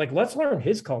language. Like, let's learn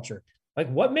his culture.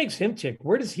 Like, what makes him tick?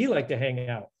 Where does he like to hang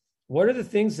out? What are the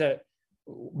things that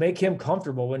make him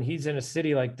comfortable when he's in a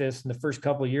city like this in the first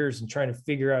couple of years and trying to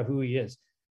figure out who he is?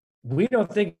 We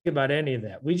don't think about any of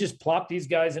that. We just plop these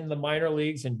guys into the minor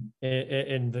leagues and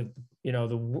the, you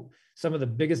know, some of the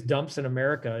biggest dumps in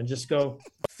America and just go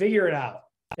figure it out.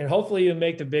 And hopefully you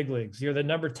make the big leagues. You're the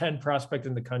number 10 prospect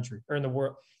in the country or in the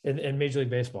world in Major League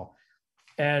Baseball.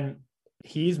 And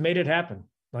he's made it happen.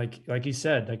 Like you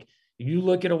said, like you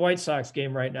look at a White Sox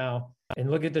game right now and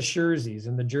look at the jerseys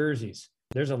and the jerseys.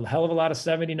 There's a hell of a lot of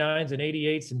 79s and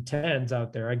 88s and 10s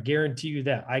out there. I guarantee you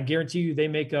that. I guarantee you they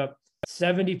make up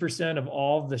 70% of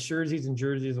all the jerseys and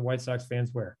jerseys the White Sox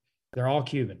fans wear. They're all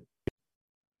Cuban.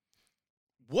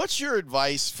 What's your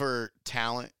advice for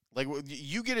talent? Like,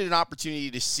 you get an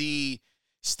opportunity to see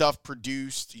stuff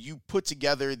produced. You put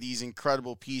together these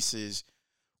incredible pieces.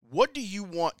 What do you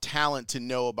want talent to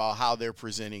know about how they're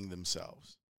presenting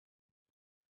themselves?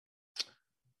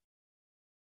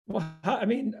 Well, I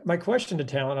mean, my question to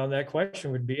talent on that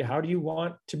question would be, how do you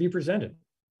want to be presented?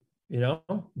 You know,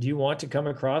 do you want to come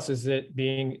across as it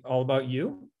being all about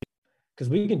you? Because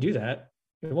we can do that.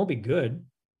 It won't be good,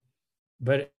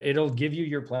 but it'll give you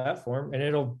your platform and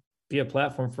it'll be a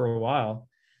platform for a while.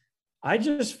 I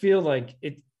just feel like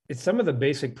it's some of the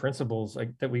basic principles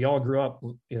like that we all grew up,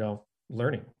 you know,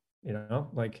 learning, you know,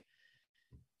 like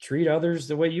treat others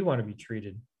the way you want to be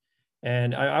treated.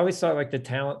 And I always thought like the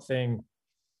talent thing,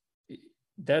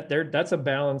 that's a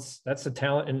balance. That's a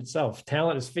talent in itself.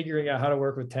 Talent is figuring out how to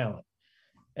work with talent.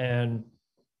 And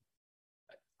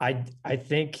I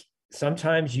think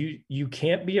sometimes you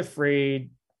can't be afraid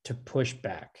to push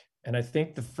back. And I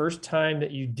think the first time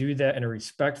that you do that in a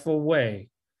respectful way,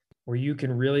 where you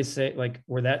can really say, like,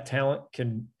 where that talent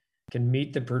can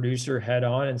meet the producer head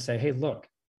on and say, hey, look,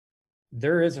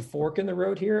 there is a fork in the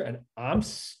road here and I'm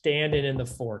standing in the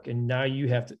fork. And now you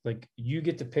have to, like, you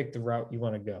get to pick the route you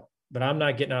want to go, but I'm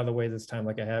not getting out of the way this time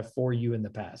like I have for you in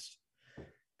the past.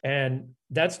 And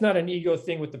that's not an ego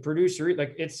thing with the producer.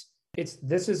 Like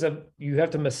you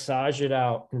have to massage it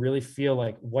out and really feel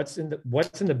like what's in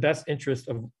the best interest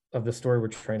of the story we're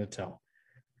trying to tell.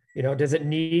 You know, does it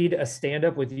need a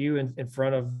stand-up with you in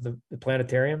front of the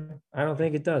planetarium? I don't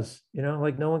think it does. You know,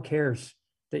 like no one cares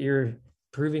that you're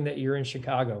proving that you're in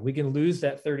Chicago. We can lose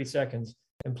that 30 seconds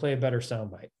and play a better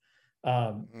soundbite.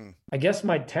 I guess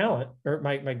my talent or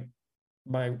my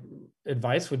my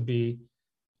advice would be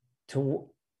to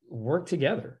work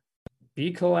together,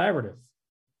 be collaborative.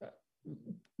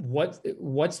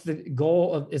 What's the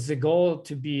goal of, is the goal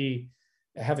to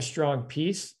have a strong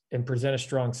piece and present a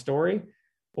strong story,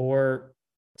 or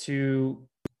to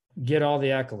get all the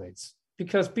accolades?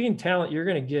 Because being talent,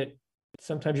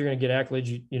 sometimes you're going to get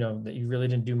accolades, you know, that you really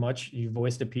didn't do much. You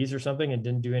voiced a piece or something and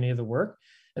didn't do any of the work.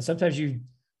 And sometimes you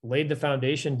laid the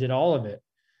foundation, did all of it,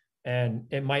 and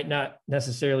it might not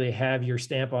necessarily have your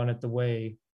stamp on it the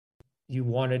way you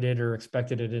wanted it or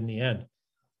expected it in the end.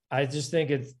 I just think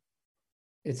it's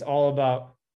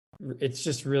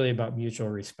just really about mutual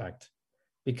respect,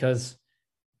 because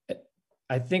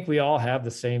I think we all have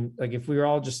the same, like if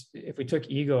we took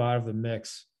ego out of the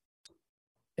mix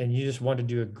and you just want to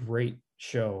do a great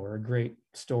show or a great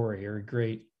story or a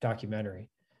great documentary,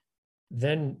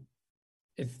 then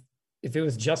if it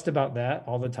was just about that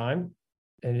all the time,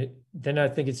 then I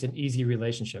think it's an easy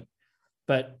relationship.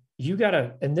 But you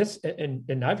gotta, and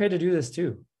I've had to do this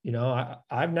too. You know,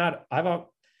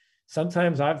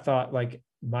 sometimes I've thought like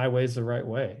my way's the right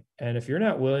way. And if you're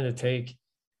not willing to take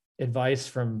advice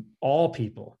from all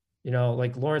people, you know,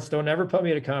 like Lawrence, don't ever put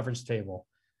me at a conference table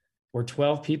where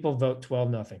 12 people vote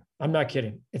 12-0. I'm not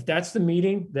kidding. If that's the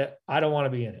meeting, that I don't want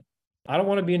to be in it. I don't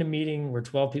want to be in a meeting where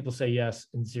 12 people say yes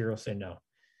and 0 say no.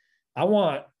 I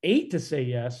want 8 to say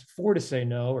yes, 4 to say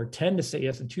no, or 10 to say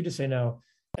yes and 2 to say no,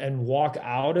 and walk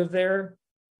out of there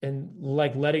and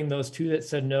like letting those 2 that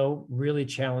said no really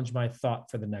challenge my thought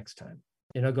for the next time.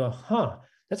 You know, go,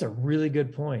 that's a really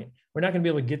good point. We're not going to be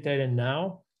able to get that in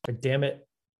now, but damn it,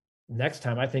 next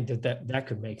time I think that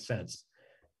could make sense.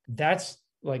 That's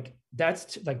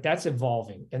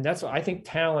evolving. And that's what I think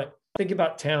think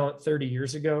about talent 30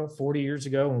 years ago, 40 years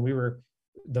ago, when we were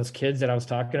those kids that I was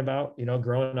talking about, you know,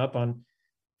 growing up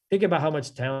think about how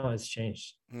much talent has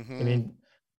changed. Mm-hmm. I mean,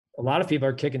 a lot of people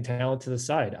are kicking talent to the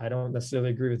side. I don't necessarily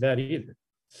agree with that either.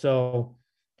 So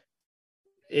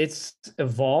it's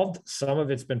evolved. Some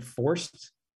of it's been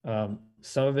forced. Some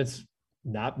of it's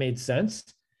not made sense,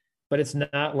 but it's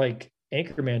not like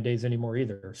Anchorman days anymore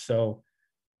either. So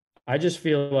I just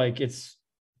feel like it's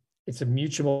a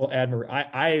mutual admiration.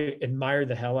 I admire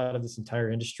the hell out of this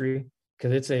entire industry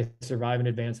because it's a survive and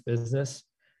advance business.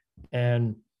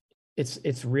 And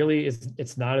it's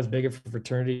not as big of a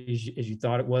fraternity as you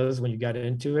thought it was when you got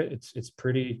into it. It's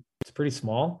pretty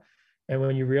small. And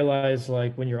when you realize,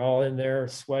 like, when you're all in there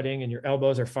sweating and your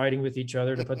elbows are fighting with each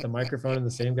other to put the microphone in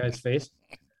the same guy's face,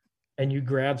 and you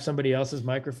grab somebody else's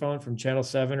microphone from channel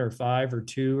 7 or 5 or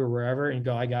 2 or wherever and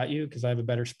go, I got you because I have a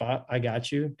better spot. I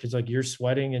got you because, like, you're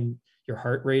sweating and your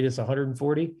heart rate is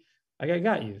 140. I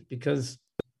got you because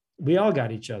we all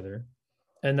got each other.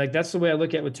 And like, that's the way I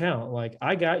look at it with talent. Like,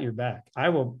 I got your back. I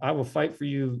will fight for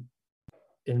you.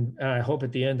 And I hope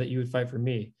at the end that you would fight for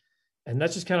me. And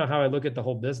that's just kind of how I look at the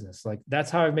whole business. Like,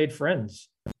 that's how I've made friends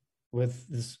with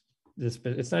this,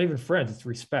 it's not even friends, it's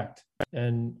respect.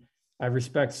 And I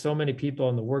respect so many people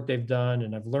and the work they've done.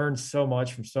 And I've learned so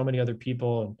much from so many other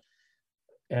people.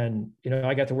 And, you know,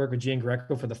 I got to work with Gene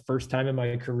Greco for the first time in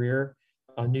my career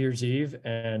on New Year's Eve.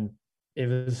 And it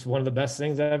was one of the best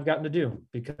things that I've gotten to do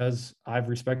because I've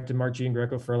respected Mark Gene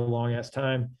Greco for a long ass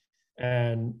time.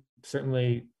 And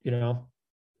certainly, you know,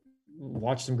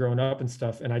 watched him growing up and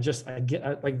stuff. And I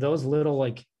get like those little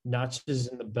like notches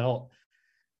in the belt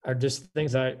are just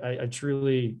things I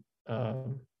truly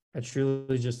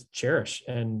just cherish.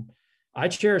 And I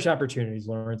cherish opportunities,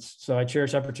 Lawrence. So I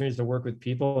cherish opportunities to work with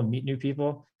people and meet new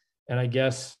people. And I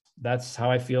guess that's how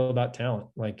I feel about talent.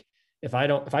 Like, if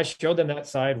I show them that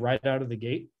side right out of the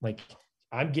gate, like,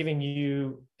 I'm giving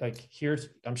you, like,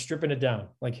 I'm stripping it down.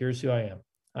 Like, here's who I am.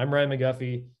 I'm Ryan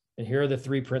McGuffey, and here are the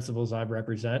 3 principles I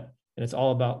represent. And it's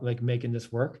all about, like, making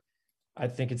this work. I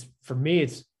think for me,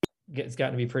 it's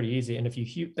gotten to be pretty easy. And if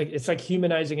it's like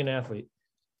humanizing an athlete.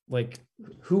 Like,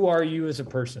 who are you as a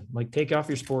person? Like, take off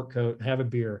your sport coat, have a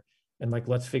beer, and, like,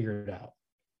 let's figure it out.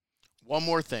 One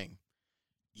more thing.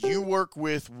 You work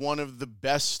with one of the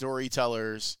best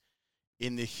storytellers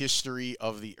in the history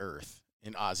of the earth,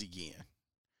 in Ozzie Guillen.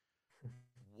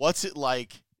 What's it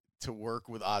like to work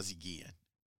with Ozzie Guillen?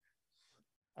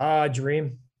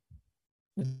 Dream.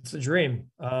 It's a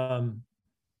dream.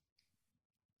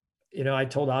 You know, I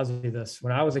told Ozzie this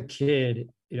when I was a kid.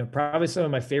 You know, probably some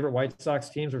of my favorite White Sox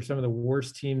teams were some of the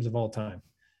worst teams of all time.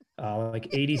 Like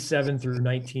 87 through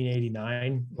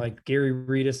 1989, like Gary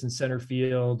Redus in center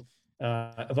field,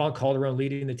 Ivan Calderon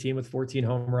leading the team with 14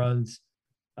 home runs.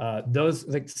 Those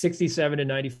like 67 and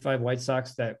 95 White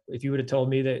Sox that if you would have told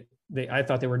me that I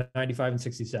thought they were 95 and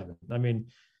 67. I mean,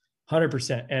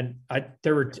 100%. And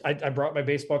I brought my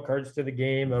baseball cards to the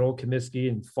game at Old Comiskey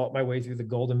and fought my way through the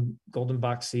golden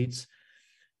box seats.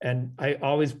 And I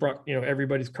always brought,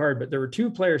 everybody's card, but there were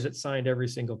 2 players that signed every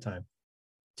single time.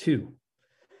 2.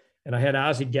 And I had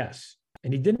Ozzie guess,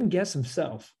 and he didn't guess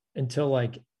himself until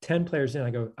like 10 players in. I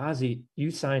go, Ozzie, you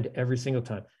signed every single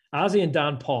time. Ozzie and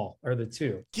Don Paul are the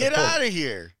 2. Get out of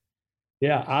here.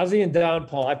 Yeah, Ozzie and Don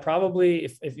Paul. I probably,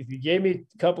 if you gave me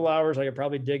a couple hours, I could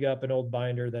probably dig up an old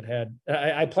binder that had.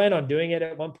 I plan on doing it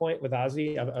at one point with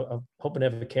Ozzie. I'm hoping to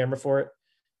have a camera for it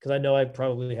because I know I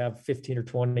probably have 15 or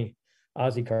 20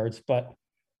 Ozzie cards. But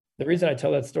the reason I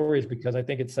tell that story is because I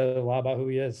think it says a lot about who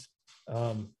he is.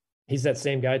 He's that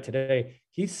same guy today.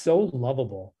 He's so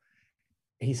lovable.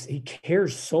 He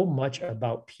cares so much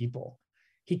about people.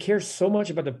 He cares so much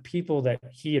about the people that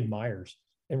he admires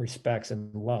and respects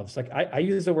and loves. Like I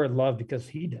use the word love because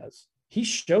he does. He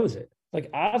shows it. Like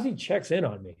Ozzie checks in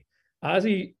on me.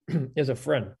 Ozzie is a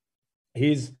friend.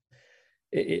 He's,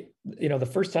 the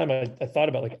first time I thought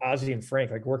about like Ozzie and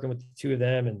Frank, like working with the 2 of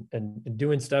them and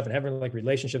doing stuff and having like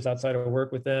relationships outside of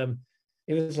work with them.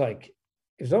 It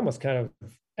was almost kind of,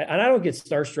 and I don't get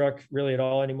starstruck really at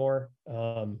all anymore.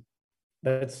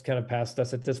 That's kind of past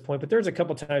us at this point, but there's a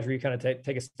couple of times where you kind of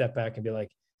take a step back and be like,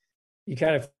 you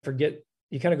kind of forget,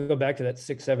 you kind of go back to that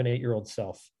 6, 7, 8-year-old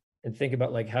self and think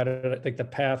about like, how did I think the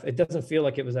path, it doesn't feel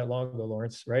like it was that long ago,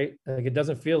 Lawrence, right? Like it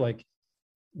doesn't feel like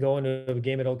going to a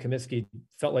game at Old Comiskey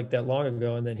felt like that long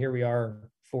ago. And then here we are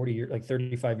 40 years, like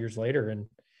 35 years later.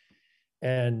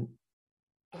 And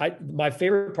my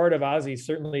favorite part of Ozzie,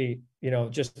 certainly,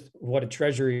 just what a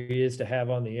treasure he is to have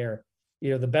on the air.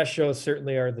 The best shows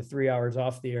certainly are the 3 hours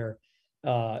off the air.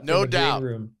 No doubt.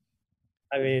 Room.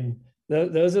 I mean,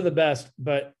 those are the best,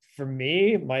 but for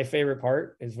me, my favorite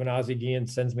part is when Ozzie Guillen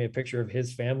sends me a picture of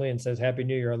his family and says, Happy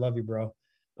New Year. I love you, bro.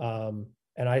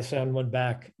 And I send one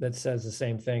back that says the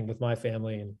same thing with my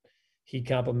family. And he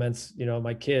compliments,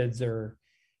 my kids or,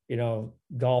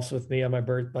 golfs with me on my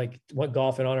birthday, like went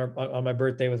golfing on my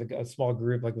birthday with a small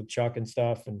group, like with Chuck and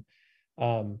stuff. And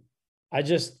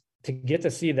to get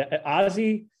to see that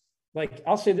Ozzie, like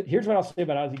I'll say that, here's what I'll say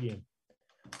about Ozzie Guillen.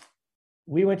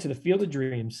 We went to the Field of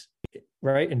Dreams,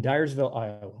 right, in Dyersville,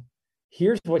 Iowa.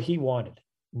 Here's what he wanted.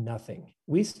 Nothing.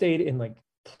 We stayed in like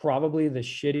probably the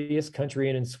shittiest country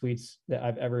inn and suites that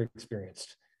I've ever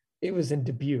experienced. It was in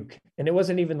Dubuque, and it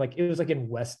wasn't even like, it was like in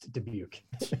West Dubuque.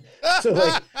 So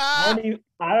like, I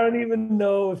don't even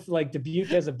know if like Dubuque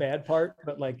has a bad part,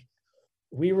 but like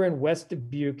we were in West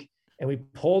Dubuque and we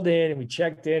pulled in and we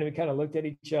checked in and we kind of looked at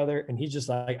each other, and he's just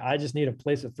like, I just need a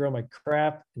place to throw my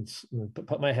crap and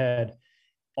put my head.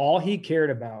 All he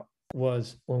cared about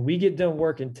was, when we get done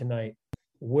working tonight,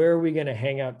 where are we going to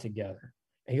hang out together?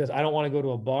 And he goes, I don't want to go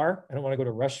to a bar. I don't want to go to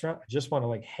a restaurant. I just want to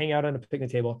like hang out on a picnic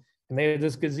table. And they had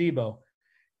this gazebo.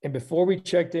 And before we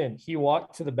checked in, he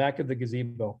walked to the back of the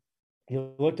gazebo. He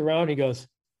looked around. He goes,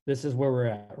 this is where we're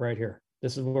at right here.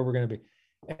 This is where we're going to be.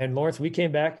 And Lawrence, we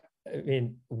came back. I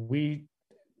mean, we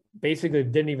basically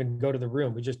didn't even go to the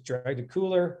room. We just dragged a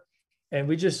cooler and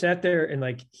we just sat there, and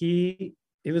like he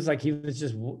was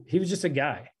just a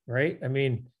guy, right? I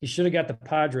mean, he should have got the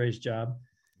Padres job.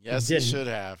 Yes, he should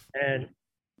have.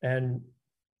 And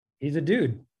he's a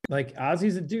dude. Like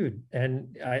Ozzie's a dude.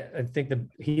 And I think that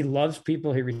he loves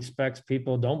people. He respects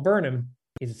people. Don't burn him.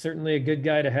 He's certainly a good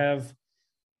guy to have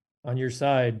on your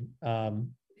side.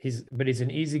 He's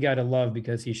an easy guy to love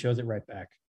because he shows it right back.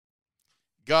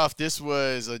 Guff, this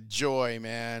was a joy,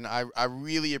 man. I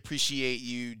really appreciate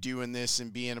you doing this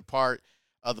and being a part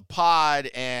of the pod.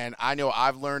 And I know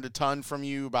I've learned a ton from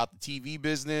you about the TV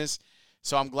business.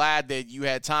 So I'm glad that you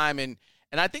had time. And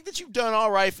I think that you've done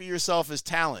all right for yourself as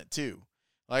talent too.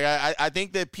 Like, I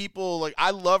think that people, like,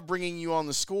 I love bringing you on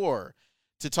The Score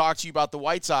to talk to you about the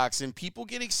White Sox, and people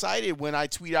get excited when I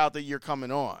tweet out that you're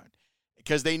coming on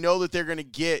because they know that they're going to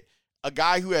get a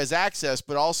guy who has access,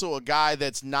 but also a guy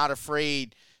that's not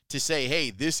afraid to say, hey,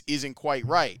 this isn't quite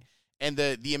right. And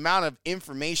the amount of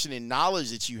information and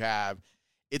knowledge that you have,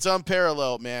 it's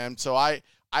unparalleled, man. So I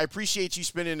appreciate you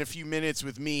spending a few minutes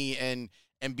with me and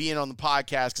being on the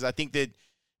podcast, because I think that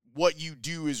what you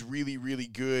do is really, really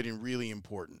good and really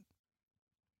important.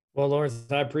 Well, Lawrence,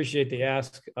 I appreciate the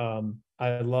ask.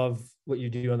 I love what you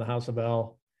do on the House of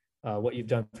L. What you've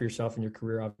done for yourself in your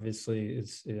career, obviously,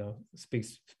 is,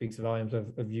 speaks volumes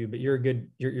of you. But you're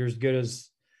as good as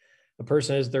a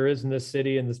person as there is in this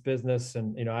city, in this business.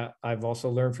 And I've also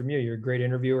learned from you. You're a great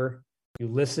interviewer. You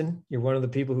listen. You're one of the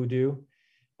people who do.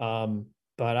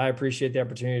 But I appreciate the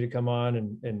opportunity to come on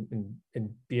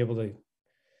and be able to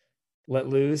let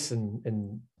loose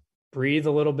and breathe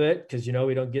a little bit, because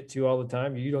we don't get to all the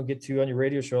time. You don't get to on your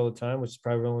radio show all the time, which is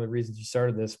probably one of the reasons you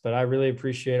started this. But I really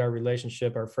appreciate our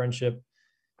relationship, our friendship,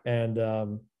 and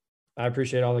I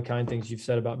appreciate all the kind things you've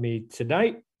said about me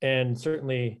tonight, and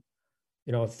certainly,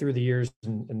 through the years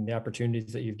and the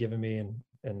opportunities that you've given me,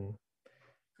 and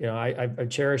I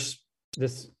cherish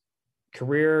this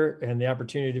career and the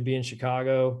opportunity to be in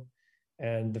Chicago,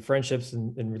 and the friendships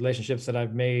and relationships that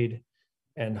I've made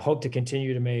and hope to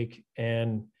continue to make.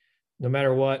 And no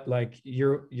matter what, like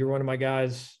you're one of my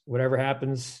guys, whatever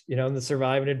happens, in the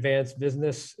Survive and Advance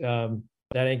business, that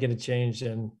ain't going to change.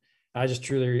 And I just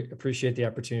truly appreciate the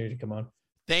opportunity to come on.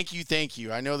 Thank you. Thank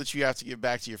you. I know that you have to get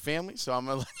back to your family, so I'm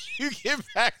going to let you get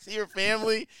back to your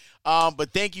family.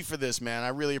 But thank you for this, man. I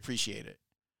really appreciate it.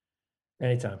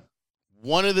 Anytime.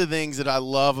 One of the things that I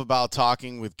love about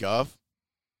talking with Guff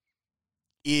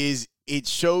is it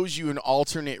shows you an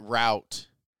alternate route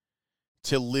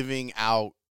to living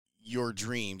out your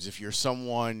dreams if you're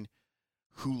someone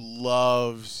who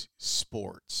loves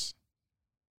sports.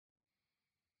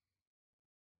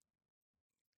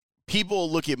 People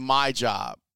look at my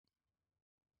job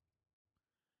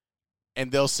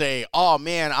and they'll say, oh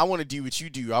man, I want to do what you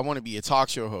do. I want to be a talk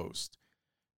show host.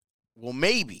 Well,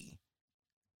 maybe.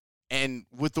 And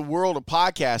with the world of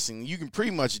podcasting, you can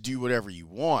pretty much do whatever you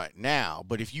want now.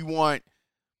 But if you want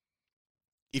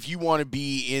to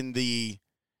be in the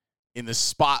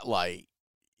spotlight,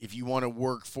 if you want to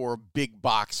work for a big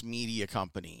box media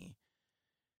company,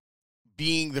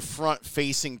 being the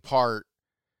front-facing part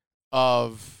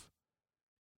of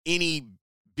any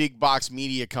big box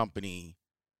media company,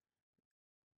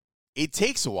 it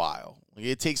takes a while.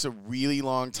 It takes a really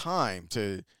long time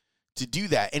to do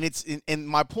that. And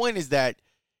my point is that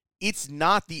it's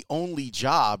not the only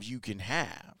job you can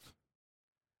have.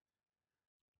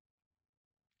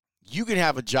 You can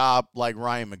have a job like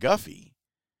Ryan McGuffey,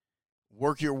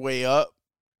 work your way up,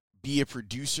 be a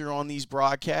producer on these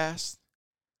broadcasts,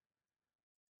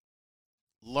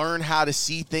 learn how to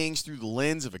see things through the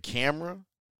lens of a camera,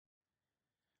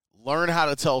 learn how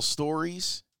to tell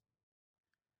stories,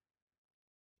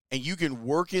 and you can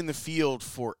work in the field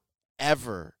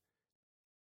forever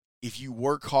if you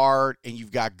work hard and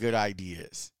you've got good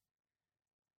ideas.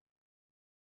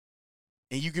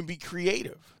 And you can be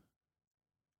creative.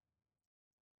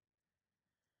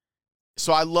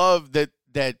 So I love that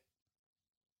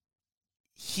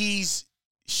he's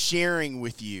sharing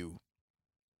with you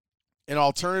an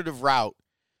alternative route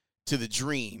to the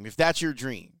dream, if that's your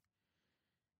dream.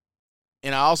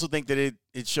 And I also think that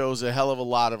it shows a hell of a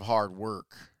lot of hard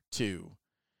work, too,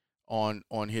 on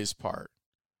his part.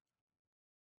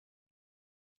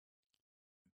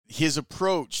 His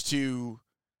approach to,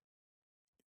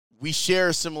 we share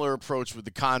a similar approach with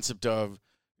the concept of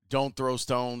don't throw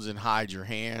stones and hide your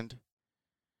hand.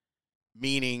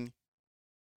 Meaning,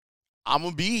 I'm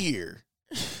going to be here.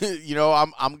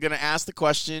 I'm going to ask the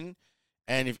question.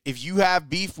 And if you have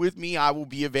beef with me, I will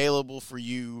be available for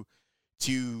you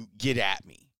to get at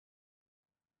me.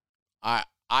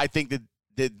 I think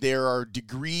that there are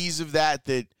degrees of that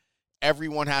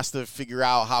everyone has to figure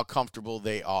out how comfortable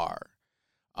they are.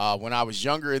 When I was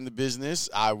younger in the business,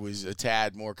 I was a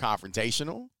tad more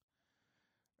confrontational.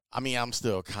 I mean, I'm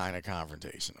still kind of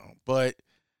confrontational, but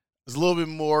I was a little bit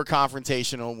more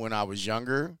confrontational when I was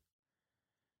younger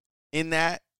in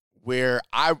that, where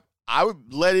I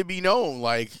would let it be known.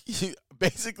 Like,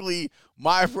 basically,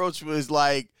 my approach was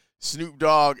like Snoop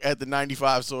Dogg at the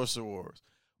 95 Source Awards.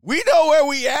 We know where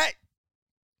we at.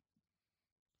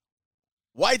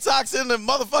 White Sox in the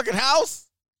motherfucking house.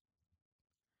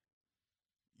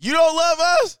 You don't love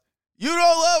us? You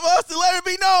don't love us? Then let it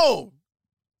be known.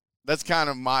 That's kind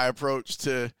of my approach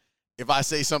to, if I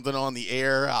say something on the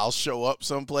air, I'll show up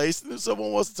someplace. And if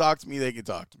someone wants to talk to me, they can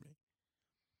talk to me.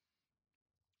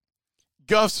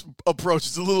 Guff's approach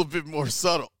is a little bit more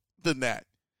subtle than that.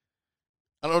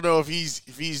 I don't know if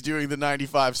he's doing the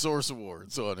 95 Source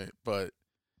Awards on it, but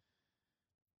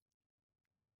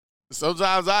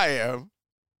sometimes I am.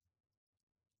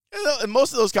 And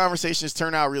most of those conversations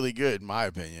turn out really good, in my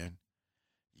opinion.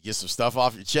 You get some stuff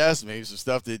off your chest, maybe some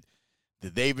stuff that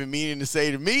they've been meaning to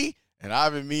say to me, and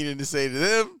I've been meaning to say to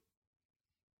them.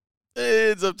 It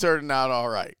ends up turning out all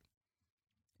right.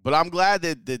 But I'm glad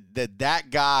that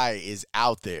guy is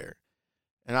out there.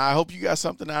 And I hope you got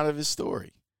something out of his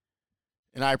story.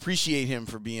 And I appreciate him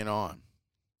for being on.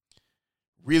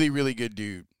 Really, really good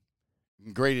dude.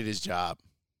 Great at his job.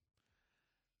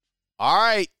 All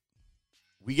right.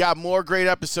 We got more great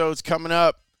episodes coming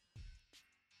up.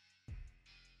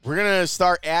 We're going to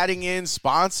start adding in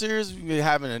sponsors. We've been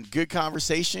having a good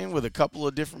conversation with a couple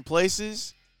of different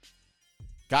places.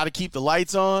 Got to keep the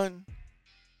lights on.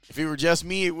 If it were just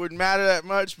me, it wouldn't matter that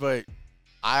much, but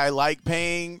I like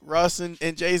paying Russ and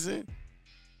Jason.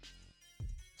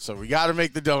 So we got to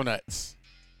make the donuts.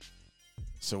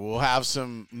 So we'll have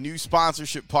some new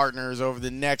sponsorship partners over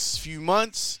the next few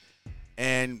months.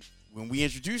 And when we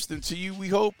introduce them to you, we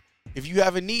hope if you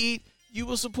have a need, you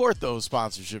will support those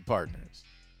sponsorship partners.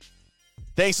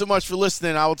 Thanks so much for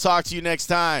listening. I will talk to you next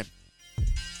time.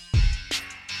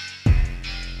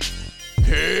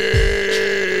 Peace.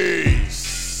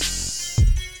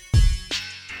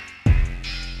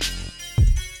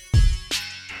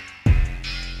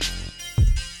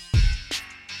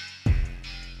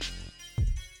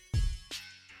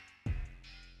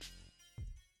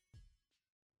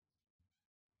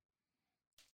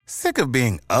 Sick of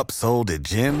being upsold at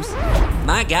gyms?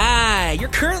 My guy, you're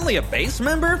currently a base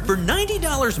member? For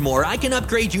 $90 more, I can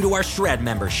upgrade you to our Shred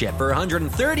membership. For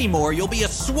 $130 more, you'll be a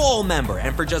Swole member.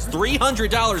 And for just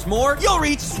 $300 more, you'll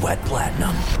reach Sweat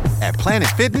Platinum. At Planet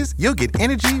Fitness, you'll get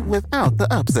energy without the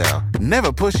upsell.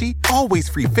 Never pushy, always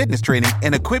free fitness training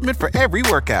and equipment for every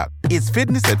workout. It's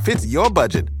fitness that fits your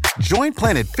budget. Join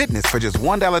Planet Fitness for just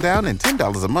 $1 down and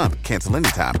 $10 a month. Cancel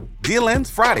anytime. Deal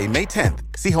ends Friday, May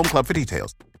 10th. See Home Club for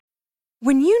details.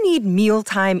 When you need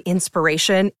mealtime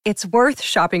inspiration, it's worth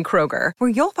shopping Kroger, where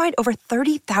you'll find over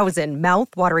 30,000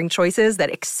 mouth-watering choices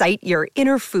that excite your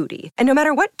inner foodie. And no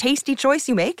matter what tasty choice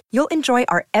you make, you'll enjoy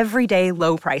our everyday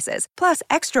low prices, plus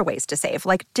extra ways to save,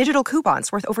 like digital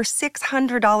coupons worth over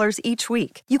 $600 each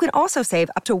week. You can also save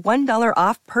up to $1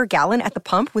 off per gallon at the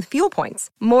pump with fuel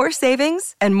points. More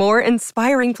savings and more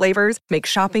inspiring flavors make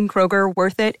shopping Kroger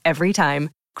worth it every time.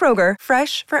 Kroger,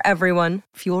 fresh for everyone.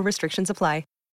 Fuel restrictions apply.